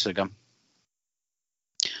watch this again,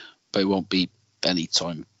 but it won't be any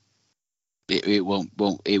time. It won't.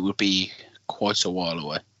 It will be quite a while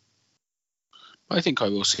away. But I think I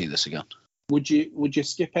will see this again. Would you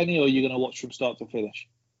skip any, or are you going to watch from start to finish?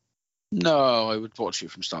 No, I would watch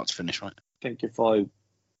it from start to finish. Right. I think if I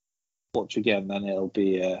watch again, then it'll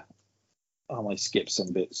be I might skip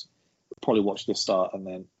some bits. Probably watch the start and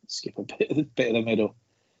then skip a bit in the middle.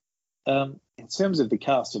 In terms of the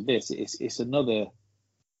cast of this, it's another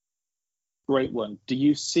great one. Do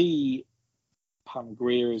you see Pam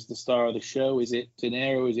Grier as the star of the show? Is it De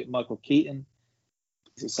Niro? Is it Michael Keaton?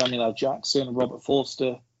 Is it Samuel L. Jackson? Robert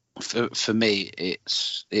Forster? For me,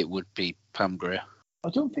 it would be Pam Grier. I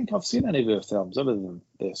don't think I've seen any of her films other than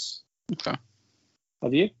this. Okay.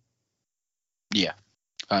 Have you? Yeah,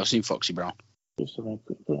 I've seen Foxy Brown. Just a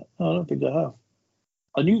quick look. No, I don't think I have.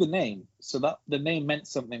 I knew the name, so that the name meant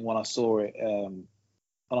something when I saw it on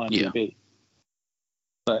IMDb.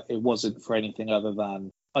 But it wasn't for anything other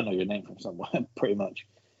than, I know your name from somewhere, pretty much.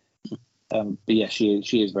 But yeah, she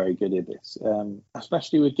is very good at this,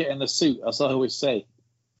 especially with getting the suit. As I always say,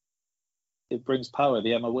 it brings power,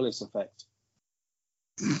 the Emma Willis effect.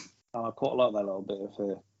 And I quite like that little bit of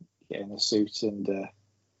her getting the suit, and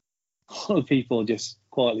all the people just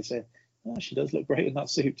quietly saying, "Oh, she does look great in that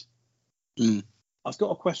suit." I've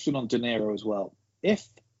got a question on De Niro as well. If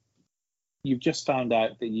you've just found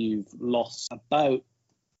out that you've lost about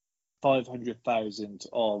 500,000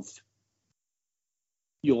 of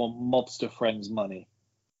your mobster friend's money,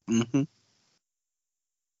 and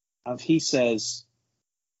he says,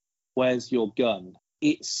 "Where's your gun?"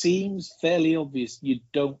 It seems fairly obvious you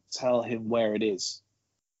don't tell him where it is.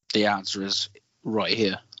 The answer is right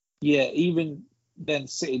here. Yeah, even then,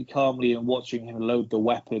 sitting calmly and watching him load the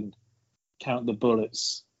weapon, count the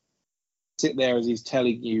bullets, sit there as he's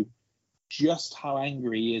telling you just how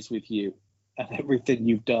angry he is with you and everything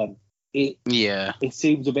you've done. It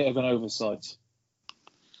seems a bit of an oversight.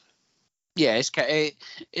 Yeah, it's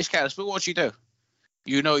careless. But what do?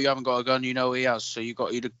 You know you haven't got a gun. You know he has, so you've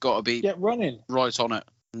got to be get running right on it.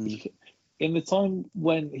 In the time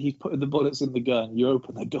when he's putting the bullets in the gun, you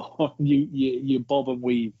open the door, you bob and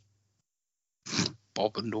weave.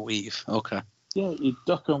 Bob and weave. Okay. Yeah, you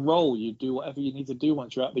duck and roll. You do whatever you need to do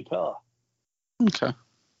once you're out the car. Okay.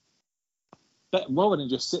 But rather than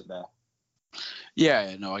just sit there.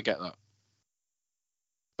 Yeah, no, I get that.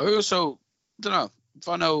 I also don't know if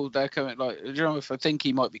I know they're coming. If I think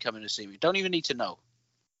he might be coming to see me, don't even need to know.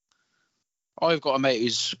 I've got a mate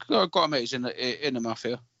who's in the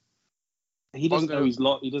mafia. He doesn't know he's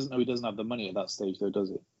lost. He doesn't know he doesn't have the money at that stage, though, does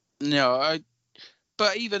he? No,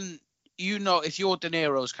 but even if you're De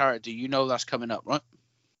Niro's character, you know that's coming up, right?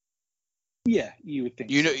 Yeah, you would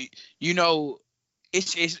think. You know,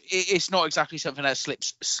 it's not exactly something that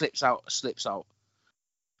slips out.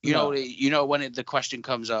 You know when the question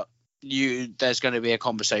comes up, there's going to be a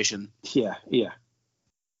conversation. Yeah.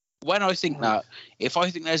 When I think that, if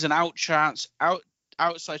I think there's an outside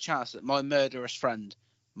chance that my murderous friend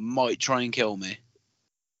might try and kill me,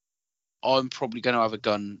 I'm probably going to have a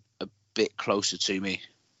gun a bit closer to me.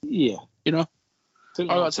 Yeah. You know? I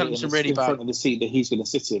got to tell him some really bad... in front of the seat that he's going to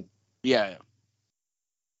sit in. Yeah.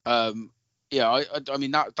 Yeah, I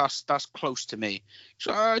mean that's close to me.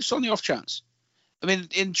 So it's on the off chance. I mean,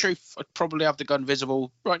 in truth, I'd probably have the gun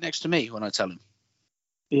visible right next to me when I tell him.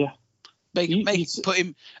 Yeah. Put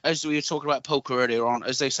him, as we were talking about poker earlier on,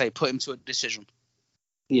 as they say, put him to a decision.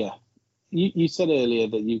 Yeah. You said earlier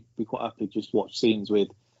that you'd be quite happy to just watch scenes with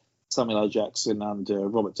Samuel L. Jackson and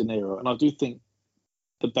Robert De Niro. And I do think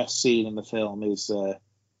the best scene in the film is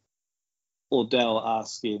Ordell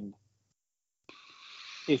asking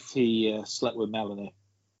if he slept with Melanie.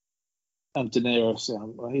 And De Niro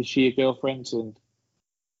saying, well, is she your girlfriend? And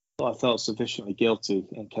I felt sufficiently guilty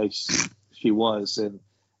in case she was. And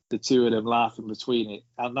the two of them laughing between it.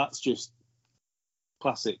 And that's just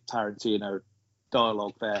classic Tarantino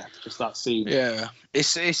dialogue there. Just that scene. Yeah.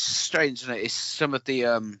 It's strange, isn't it? It's some of the,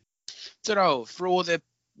 I don't know, for all the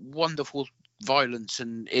wonderful violence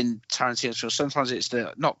in Tarantino's films, sometimes it's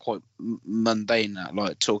the not quite mundane,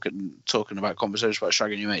 like talking about conversations about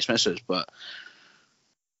shagging your mate's missus, but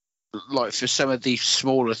like for some of the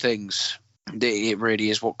smaller things, it really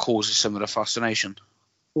is what causes some of the fascination.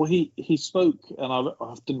 Well, he spoke, and I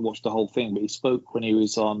didn't watch the whole thing, but he spoke when he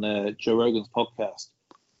was on Joe Rogan's podcast,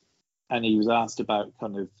 and he was asked about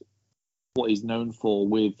kind of what he's known for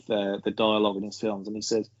with the dialogue in his films, and he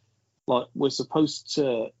said, like, we're supposed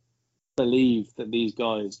to believe that these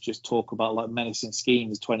guys just talk about like menacing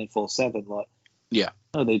schemes 24/7, like, yeah,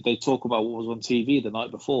 no, they talk about what was on TV the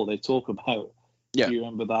night before. They talk about, do you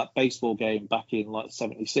remember that baseball game back in like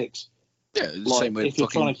 '76? Yeah, the same way. If you're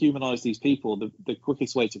trying to humanize these people, the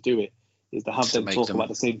quickest way to do it is to have them talk about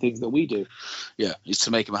the same things that we do. Yeah, is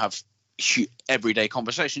to make them have everyday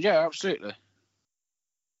conversations. Yeah, absolutely.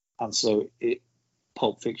 And so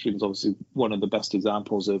Pulp Fiction is obviously one of the best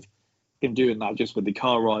examples of him doing that, just with the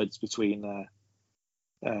car rides between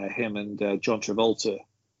him and John Travolta.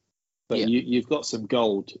 But yeah. You've got some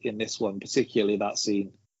gold in this one, particularly that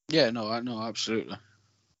scene. Yeah, no, absolutely.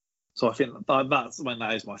 So I think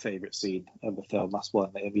that is my favourite scene of the film. That's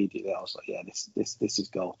one that immediately I was like, yeah, this is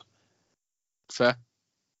gold. Fair.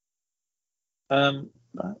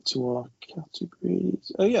 Back to our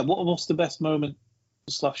categories. Oh yeah, what's the best moment /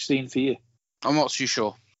 scene for you? I'm not too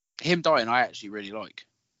sure. Him dying, I actually really like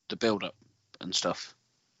the build-up and stuff.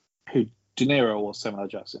 Who, De Niro or Samuel L.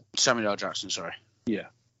 Jackson? Samuel L. Jackson, sorry. Yeah.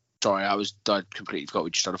 Sorry, I completely forgot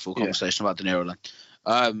we just had a full conversation about De Niro then.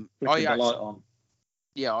 I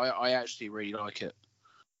actually really like it.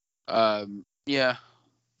 Yeah.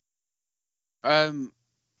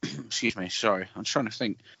 Excuse me, sorry. I'm trying to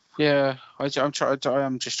think. Yeah, I'm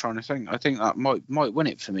just trying to think. I think that might win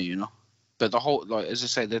it for me, you know. But the whole, like, as I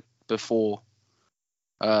say, before,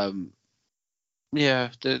 the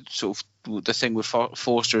sort of the thing with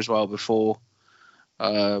Forster as well before.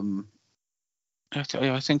 I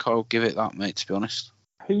think I'll give it that, mate. To be honest.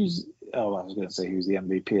 I was going to say who's the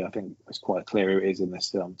MVP. I think it's quite clear who it is in this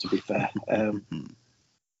film. To be fair,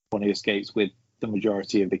 when he escapes with the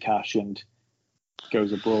majority of the cash and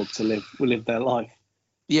goes abroad to live their life.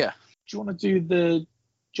 Yeah. Do you want to do the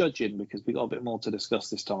judging, because we got a bit more to discuss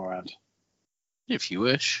this time around? If you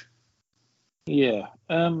wish. Yeah.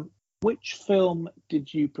 Which film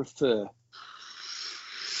did you prefer?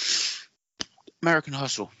 American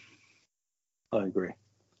Hustle. I agree.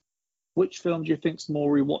 Which film do you think's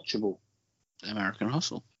more rewatchable? American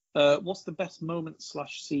Hustle. What's the best moment /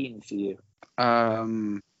 scene for you?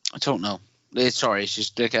 I don't know. Sorry, it's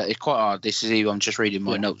just it's quite hard. This is I'm just reading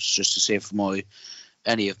my notes just to see if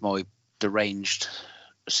any of my deranged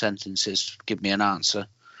sentences give me an answer.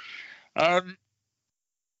 I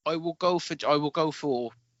will go for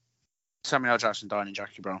Samuel L. Jackson dying and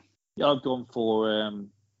Jackie Brown. Yeah, I've gone for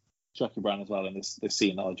Jackie Brown as well in this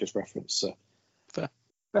scene that I just referenced. So. Fair.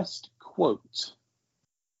 Best quote.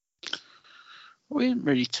 We haven't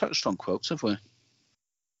really touched on quotes, have we?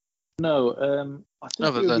 No, I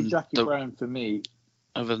think it would be Jackie Brown for me.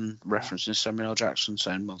 Other than referencing Samuel L. Jackson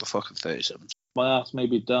saying "motherfucker 37." My ass may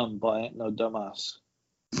be dumb, but I ain't no dumbass.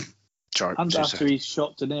 Sorry, and after he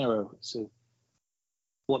shot De Niro, so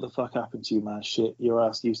what the fuck happened to you, man? Shit, your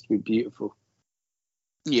ass used to be beautiful.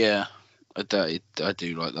 Yeah, I do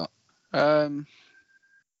like that.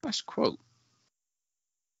 Best quote.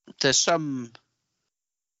 There's some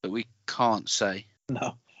that we can't say.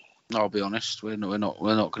 No. I'll be honest. We're not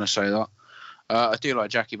going to say that. I do like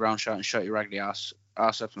Jackie Brown shouting, "Shut your raggedy ass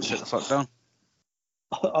up and sit the fuck down."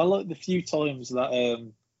 I like the few times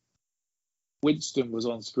that Winston was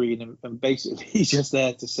on screen and basically he's just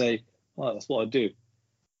there to say, "Well, that's what I do."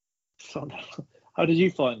 How did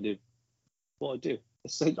you find him? What I do?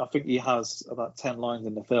 I think he has about 10 lines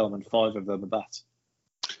in the film and 5 of them are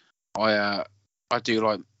that. I do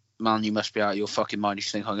like, "Man, you must be out of your fucking mind if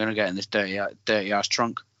you think I'm going to get in this dirty ass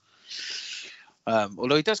trunk."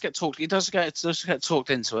 Although he does get talked into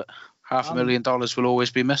it. $500,000 will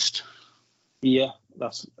always be missed. Yeah,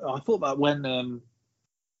 I thought that when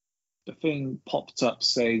the thing popped up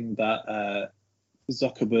saying that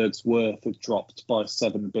Zuckerberg's worth had dropped by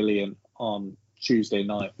 $7 billion on Tuesday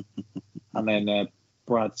night, and then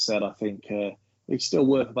Brad said, I think it's still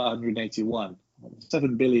worth about 181.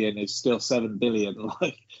 $7 billion is still $7 billion.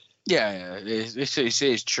 Like, yeah, it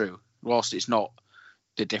is true. Whilst it's not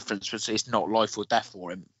the difference, but it's not life or death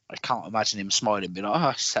for him. I can't imagine him smiling, being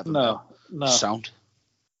like, $7 billion. No. Sound.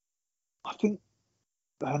 I think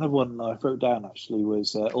another one I wrote down actually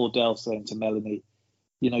was Ordell saying to Melanie,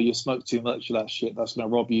 you smoke too much of that shit. That's going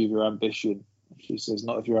to rob you of your ambition. She says,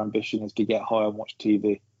 not if your ambition is to get high and watch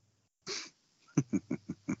TV.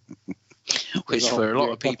 Which for a lot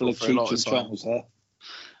of people, for a lot of time.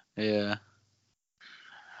 Yeah.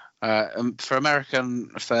 For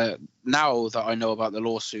now that I know about the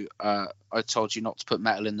lawsuit, I told you not to put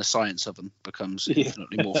metal in the science oven becomes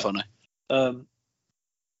infinitely more funny.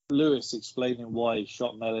 Lewis explaining why he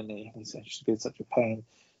shot Melanie. He said she's been such a pain.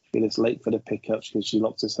 She was late for the pickups because she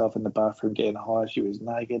locked herself in the bathroom getting high. She was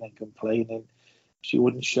nagging and complaining. She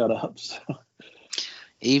wouldn't shut up. So.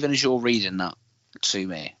 Even as you're reading that to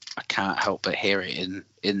me, I can't help but hear it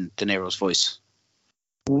in De Niro's voice.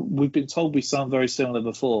 We've been told we sound very similar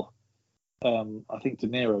before. I think De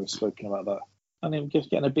Niro has spoken about that. And him just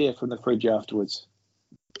getting a beer from the fridge afterwards,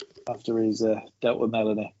 after he's dealt with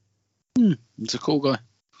Melanie. He's a cool guy.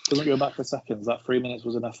 Doesn't go back for seconds. That 3 minutes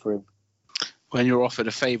was enough for him. When you're offered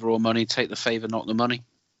a favour or money, take the favour, not the money.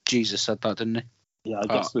 Jesus said that, didn't he? Yeah, I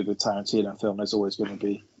guess with a Tarantino film, there's always going to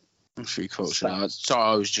be a few quotes. So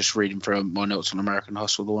I was just reading through my notes on American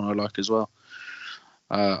Hustle, the one I like as well.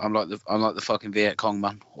 I'm like the fucking Viet Cong,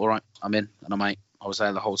 man. All right, I'm in and I'm out. I was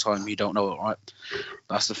there the whole time. You don't know it, right?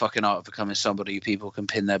 That's the fucking art of becoming somebody who people can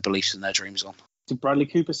pin their beliefs and their dreams on. Did Bradley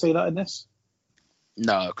Cooper say that in this?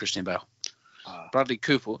 No, Christian Bale. Bradley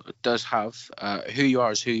Cooper does have who you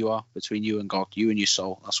are is who you are between you and God, you and your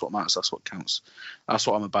soul. That's what matters. That's what counts. That's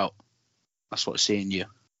what I'm about. That's what I see in you.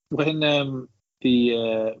 When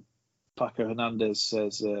the Paco Hernandez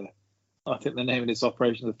says, I think the name of this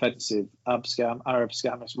operation is offensive, Arab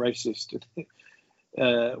scam is racist.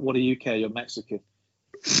 What are you, UK? You're Mexican.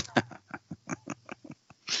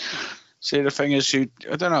 See, the thing is,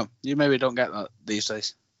 I don't know. You maybe don't get that these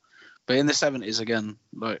days. But in the 70s, again,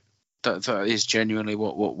 like, that is genuinely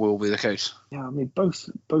what will be the case. Yeah, I mean, both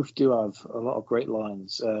do have a lot of great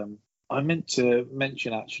lines. I meant to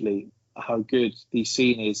mention, actually, how good the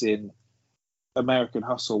scene is in American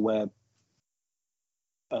Hustle, where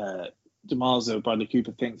DiMaggio, Bradley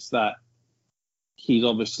Cooper, thinks that he's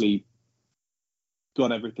obviously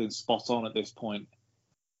got everything spot on at this point,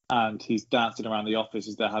 and he's dancing around the office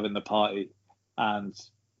as they're having the party, and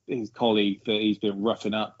his colleague that he's been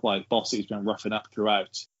roughing up, like boss he's been roughing up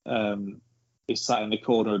throughout, is sat in the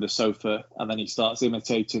corner of the sofa, and then he starts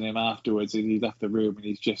imitating him afterwards, and he left the room, and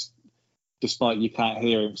he's just, despite you can't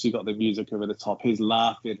hear him because you got the music over the top, his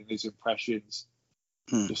laughing and his impressions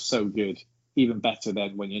just so good, even better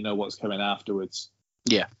than when you know what's coming afterwards.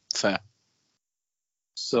 Yeah, fair.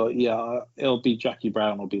 So yeah, it'll be Jackie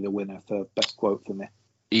Brown will be the winner for best quote for me.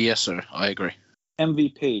 Yes, sir, I agree.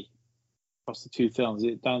 MVP across the two films,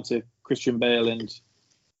 is it down to Christian Bale and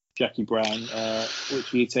Jackie Brown?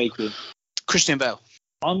 Which are you taking? Christian Bale.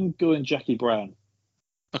 I'm going Jackie Brown.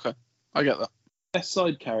 Okay, I get that. Best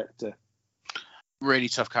side character. Really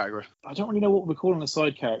tough category. I don't really know what we're calling a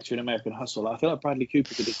side character in American Hustle. I feel like Bradley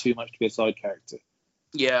Cooper did it too much to be a side character.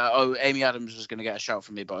 Yeah, Amy Adams was going to get a shout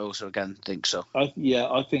from me, but I also, again, think so. I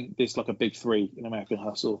think there's like a big three in American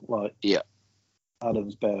Hustle. Like, yeah.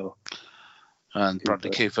 Adams, Bale. And Cooper.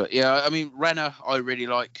 Bradley Cooper. Yeah, I mean, Renner, I really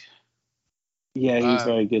like. Yeah, he's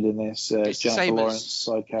very good in this. Jennifer Lawrence,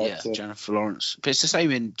 side character. Yeah, Jennifer Lawrence. But it's the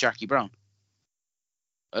same in Jackie Brown.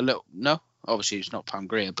 A little, no? Obviously, it's not Pam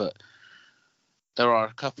Grier, but there are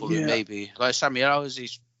a couple that maybe. Like Samuel Owens,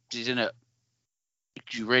 he's in it.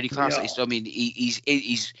 Really classic. Yeah. I mean,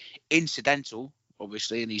 he's incidental,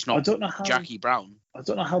 obviously, and he's not Jackie Brown. I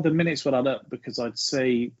don't know how the minutes would add up, because I'd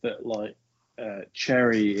say that, like,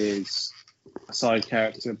 Cherry is a side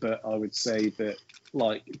character, but I would say that,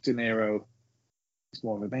 like, De Niro is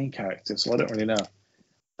more of a main character, so I don't really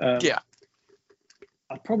know. Yeah.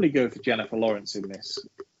 I'd probably go for Jennifer Lawrence in this.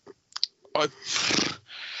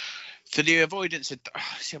 For the avoidance of...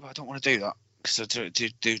 See, but I don't want to do that, because I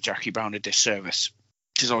do Jackie Brown a disservice.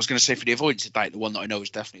 Because I was going to say, for the avoidance of doubt, the one that I know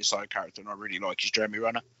is definitely a side character and I really like is Jeremy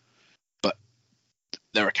Renner. But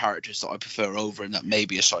there are characters that I prefer over and that may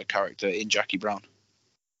be a side character in Jackie Brown.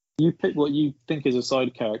 You pick what you think is a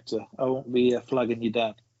side character. I won't be flagging you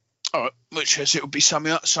down. All right, which is it would be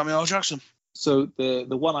Samuel L. Jackson. So the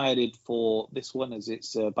one I added for this one is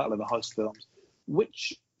it's Battle of the Heist films.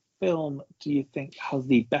 Which film do you think has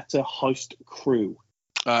the better heist crew?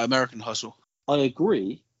 American Hustle. I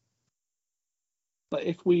agree. But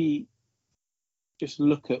if we just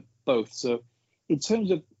look at both, so in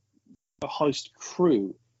terms of a heist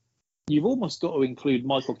crew, you've almost got to include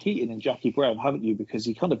Michael Keaton and Jackie Brown, haven't you? Because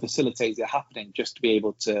he kind of facilitates it happening just to be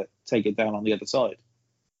able to take it down on the other side.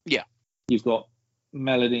 Yeah. You've got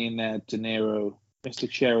Melody in there, De Niro, Mr.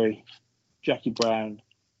 Cherry, Jackie Brown.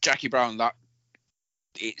 Jackie Brown, that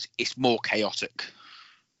it's more chaotic.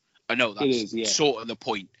 I know that's sort of the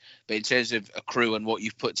point, but in terms of a crew and what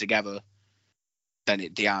you've put together, then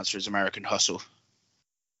the answer is American Hustle.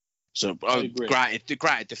 So,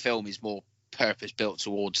 granted, the film is more purpose built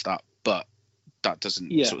towards that, but that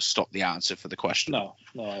doesn't sort of stop the answer for the question. No,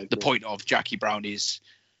 the point of Jackie Brown is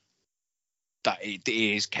that it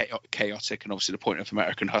is chaotic, and obviously the point of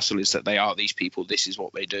American Hustle is that they are these people. This is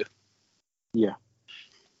what they do. Yeah.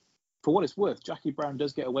 For what it's worth, Jackie Brown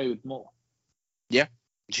does get away with more. Yeah.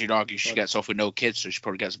 She'd argue she gets off with no kids, so she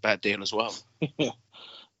probably gets a bad deal as well. Yeah.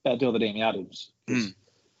 Better deal than Amy Adams.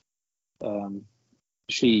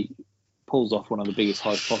 She pulls off one of the biggest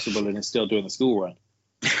heists possible and is still doing the school run.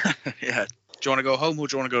 Yeah. Do you want to go home or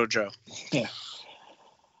do you want to go to jail? Yeah.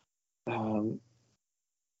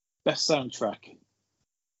 Best soundtrack.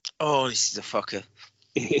 Oh, this is a fucker.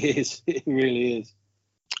 It is. It really is.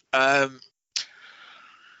 I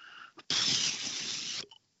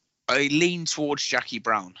lean towards Jackie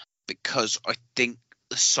Brown because I think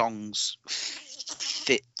the songs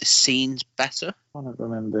fit the scenes better. I don't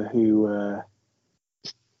remember who.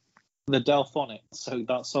 The Delphonics. So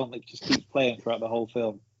that song that just keeps playing throughout the whole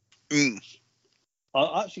film. I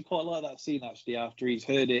actually quite like that scene. Actually, after he's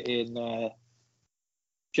heard it in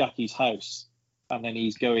Jackie's house, and then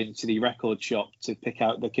he's going to the record shop to pick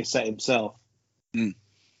out the cassette himself.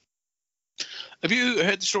 Have you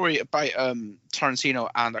heard the story about Tarantino?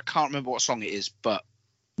 And I can't remember what song it is, but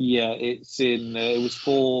yeah, it's in. It was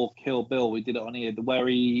for Kill Bill. We did it on here, where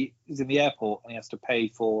he is in the airport and he has to pay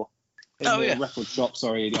for. Record shop.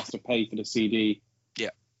 Sorry, he has to pay for the CD.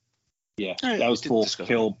 Yeah. That was for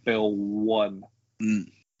Kill Bill 1.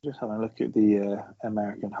 Just having a look at the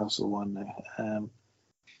American Hustle one there.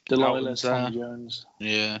 Delilah, Tom Jones.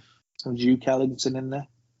 Yeah. Some Duke Ellington in there.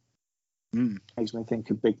 Makes me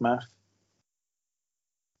think of Big Mouth.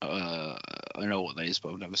 I know what that is,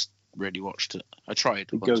 but I've never really watched it. I tried.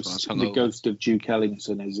 The ghost of Duke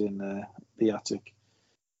Ellington is in the attic.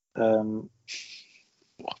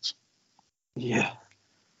 What? Yeah.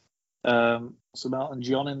 Some Elton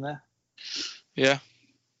John in there. Yeah.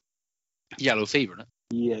 Yellow Fever, isn't it?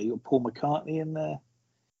 Yeah, you got Paul McCartney in there.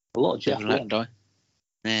 A lot of Jeff Lynne.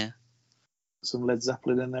 Yeah. Some Led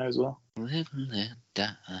Zeppelin in there as well. Live and let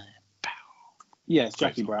die. Yeah, it's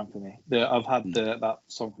Jackie Brown for me. I've had that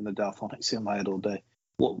song from the Delphonics in my head all day.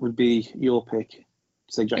 What would be your pick?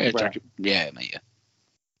 Say Jackie Brown. Yeah, mate.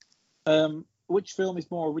 Yeah. Which film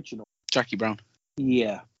is more original? Jackie Brown.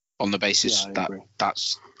 Yeah. On the basis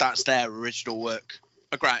that's their original work.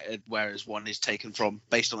 Granted, whereas one is taken from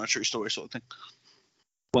based on a true story sort of thing.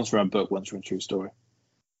 One's from a book, one's from a true story.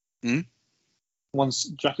 One's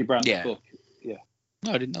Jackie Brown's book. Yeah.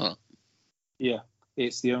 No, I didn't know that. Yeah.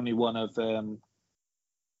 It's the only one of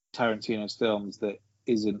Tarantino's films that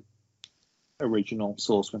isn't original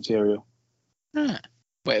source material. Wait,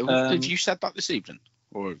 have you said that this evening?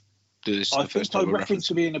 Or I think I referenced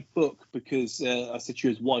to being a book because I said she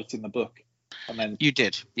was white in the book. And then you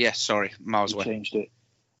did. Yes, sorry. Miles away. Changed it.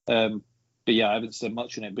 But yeah, I haven't said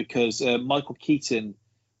much on it because Michael Keaton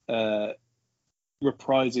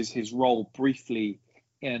reprises his role briefly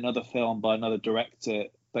in another film by another director,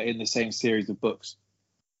 but in the same series of books.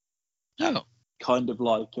 Oh. Kind of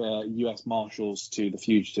like U.S. Marshals to The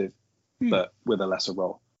Fugitive, but with a lesser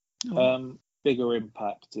role. Bigger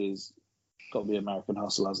impact is got to be American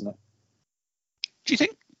Hustle, hasn't it? Do you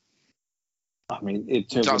think? I mean, in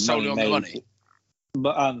terms of money.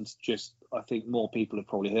 But I think more people have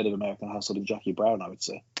probably heard of American Hustle than Jackie Brown, I would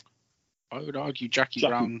say. I would argue Jackie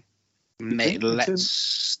Brown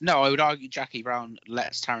I would argue Jackie Brown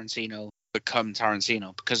lets Tarantino become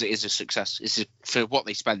Tarantino because it is a success. For what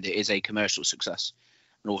they spend, it is a commercial success,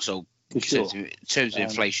 and also in terms of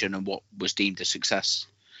inflation and what was deemed a success,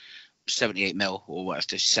 78 mil or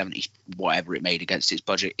whatever, 70 whatever it made against its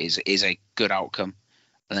budget is a good outcome.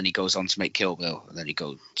 And then he goes on to make Kill Bill, and then he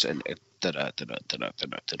goes and Do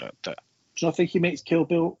you not think he makes Kill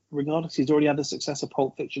Bill regardless? He's already had the success of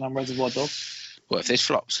Pulp Fiction and Reservoir Dogs. What if this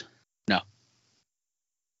flops?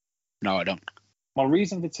 No, I don't. My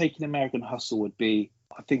reason for taking American Hustle would be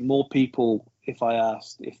I think more people, if I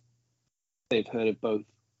asked if they've heard of both,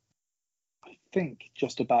 I think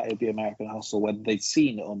just about it'd be American Hustle, whether they've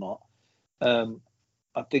seen it or not.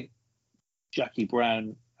 I think Jackie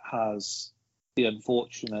Brown has the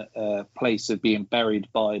unfortunate place of being buried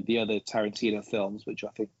by the other Tarantino films, which I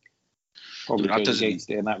think probably goes against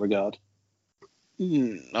it in that regard.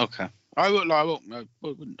 Okay. I wouldn't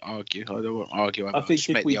argue. I won't argue. I think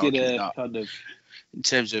if we did a kind of, in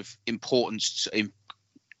terms of importance in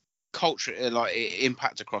culture, like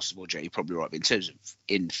impact across the board, Jay, you're probably right. But in terms of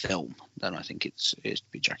in film, then I think it's to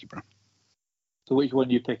be Jackie Brown. So which one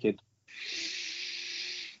are you picking?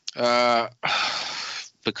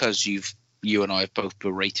 Because you and I have both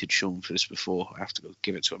berated Sean for this before, I have to go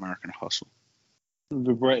give it to American Hustle.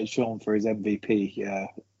 Berated Sean for his MVP. Yeah.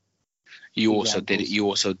 You also did it. You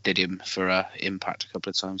also did him for Impact a couple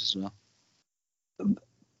of times as well.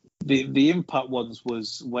 The Impact ones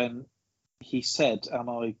was when he said, and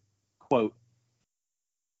I quote,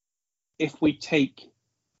 "If we take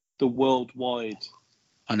the worldwide,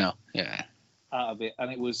 I know, yeah, out of it,"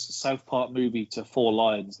 and it was South Park movie to 4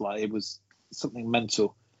 lines, like it was something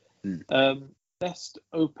mental. Best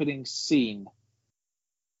opening scene.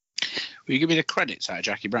 Will you give me the credits out of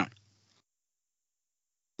Jackie Brown?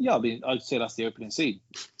 Yeah, I mean, I'd say that's the opening scene.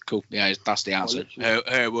 Cool. Yeah, that's the answer.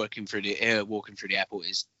 Her walking through the airport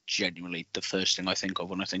is genuinely the first thing I think of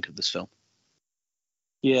when I think of this film.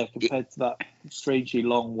 Yeah, compared to that strangely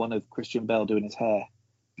long one of Christian Bale doing his hair.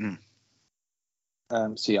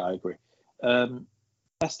 So yeah, I agree.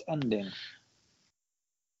 Best ending.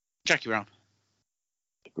 Jackie Brown.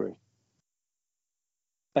 Agree.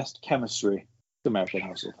 Best chemistry. American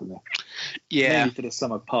Hustle for me. Yeah. Mainly for the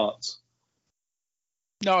sum of parts.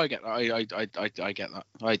 No, I get that. I get that.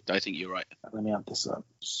 I think you're right. Let me add this up.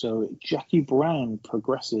 So Jackie Brown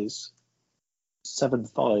progresses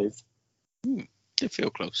 7-5. They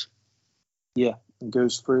feel close. Yeah, and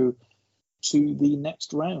goes through to the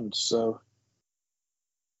next round. So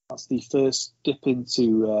that's the first dip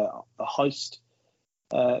into the heist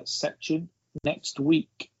section. Next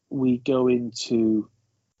week we go into,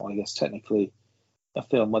 well, I guess technically, a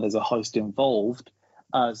film where there's a heist involved,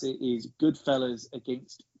 as it is Goodfellas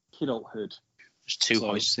against Kidulthood. There's 2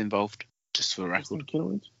 heists involved, just for the record.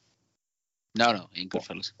 Kidulthood? No, in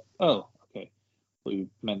Goodfellas. Oh, okay. Well, you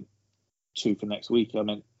meant 2 for next week. I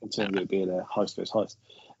meant in terms of it being a heist versus heist.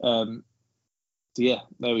 So yeah,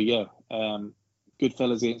 there we go.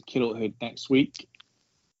 Goodfellas against Kidulthood next week.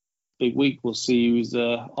 Big week. We'll see who's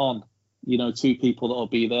on. 2 people that'll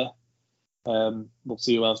be there. We'll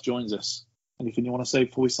see who else joins us. Anything you want to say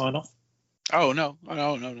before we sign off? Oh no.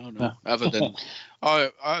 Other than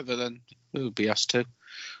it would be us 2.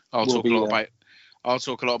 I'll talk a lot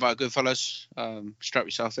about Goodfellas. Strap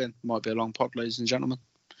yourself in. Might be a long pod, ladies and gentlemen.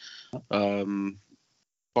 Byron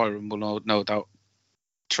will no doubt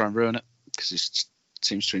try and ruin it because he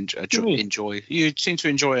seems to enjoy. You seem to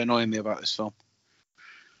enjoy annoying me about this film.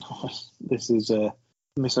 This is a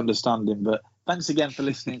misunderstanding, but thanks again for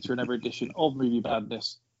listening to another edition of Movie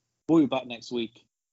Badness. We'll be back next week.